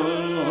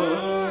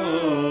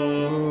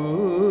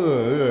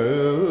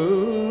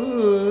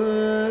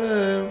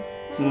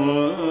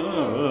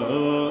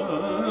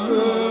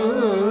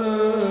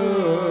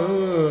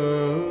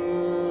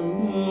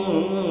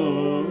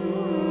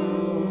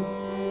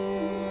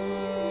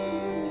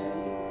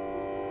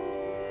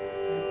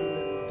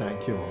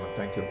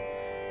தேங்க்யூ.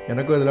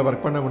 எனக்கும் இதில்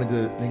ஒர்க் பண்ண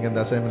முடிஞ்சது நீங்கள் இந்த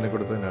அசைன்மெண்ட்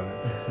கொடுத்ததுனால.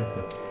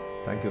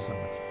 Thank you so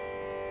much.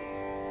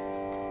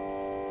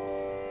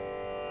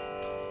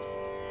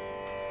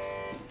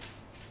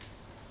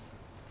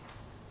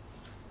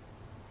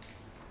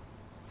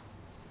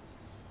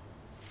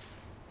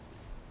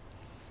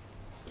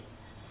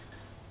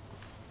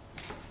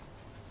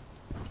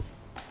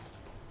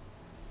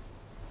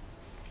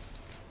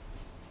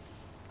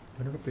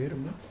 என்னோட பேர்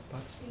என்ன?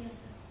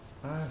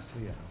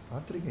 ஸ்ரீயா.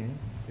 பார்த்துருக்கேன்,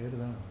 பேர்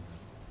தான்.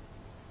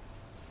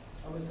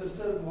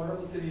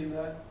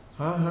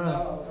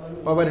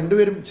 அவர் ரெண்டு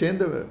பேரும்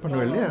சேர்ந்து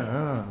பண்ணுவேன் இல்லையா?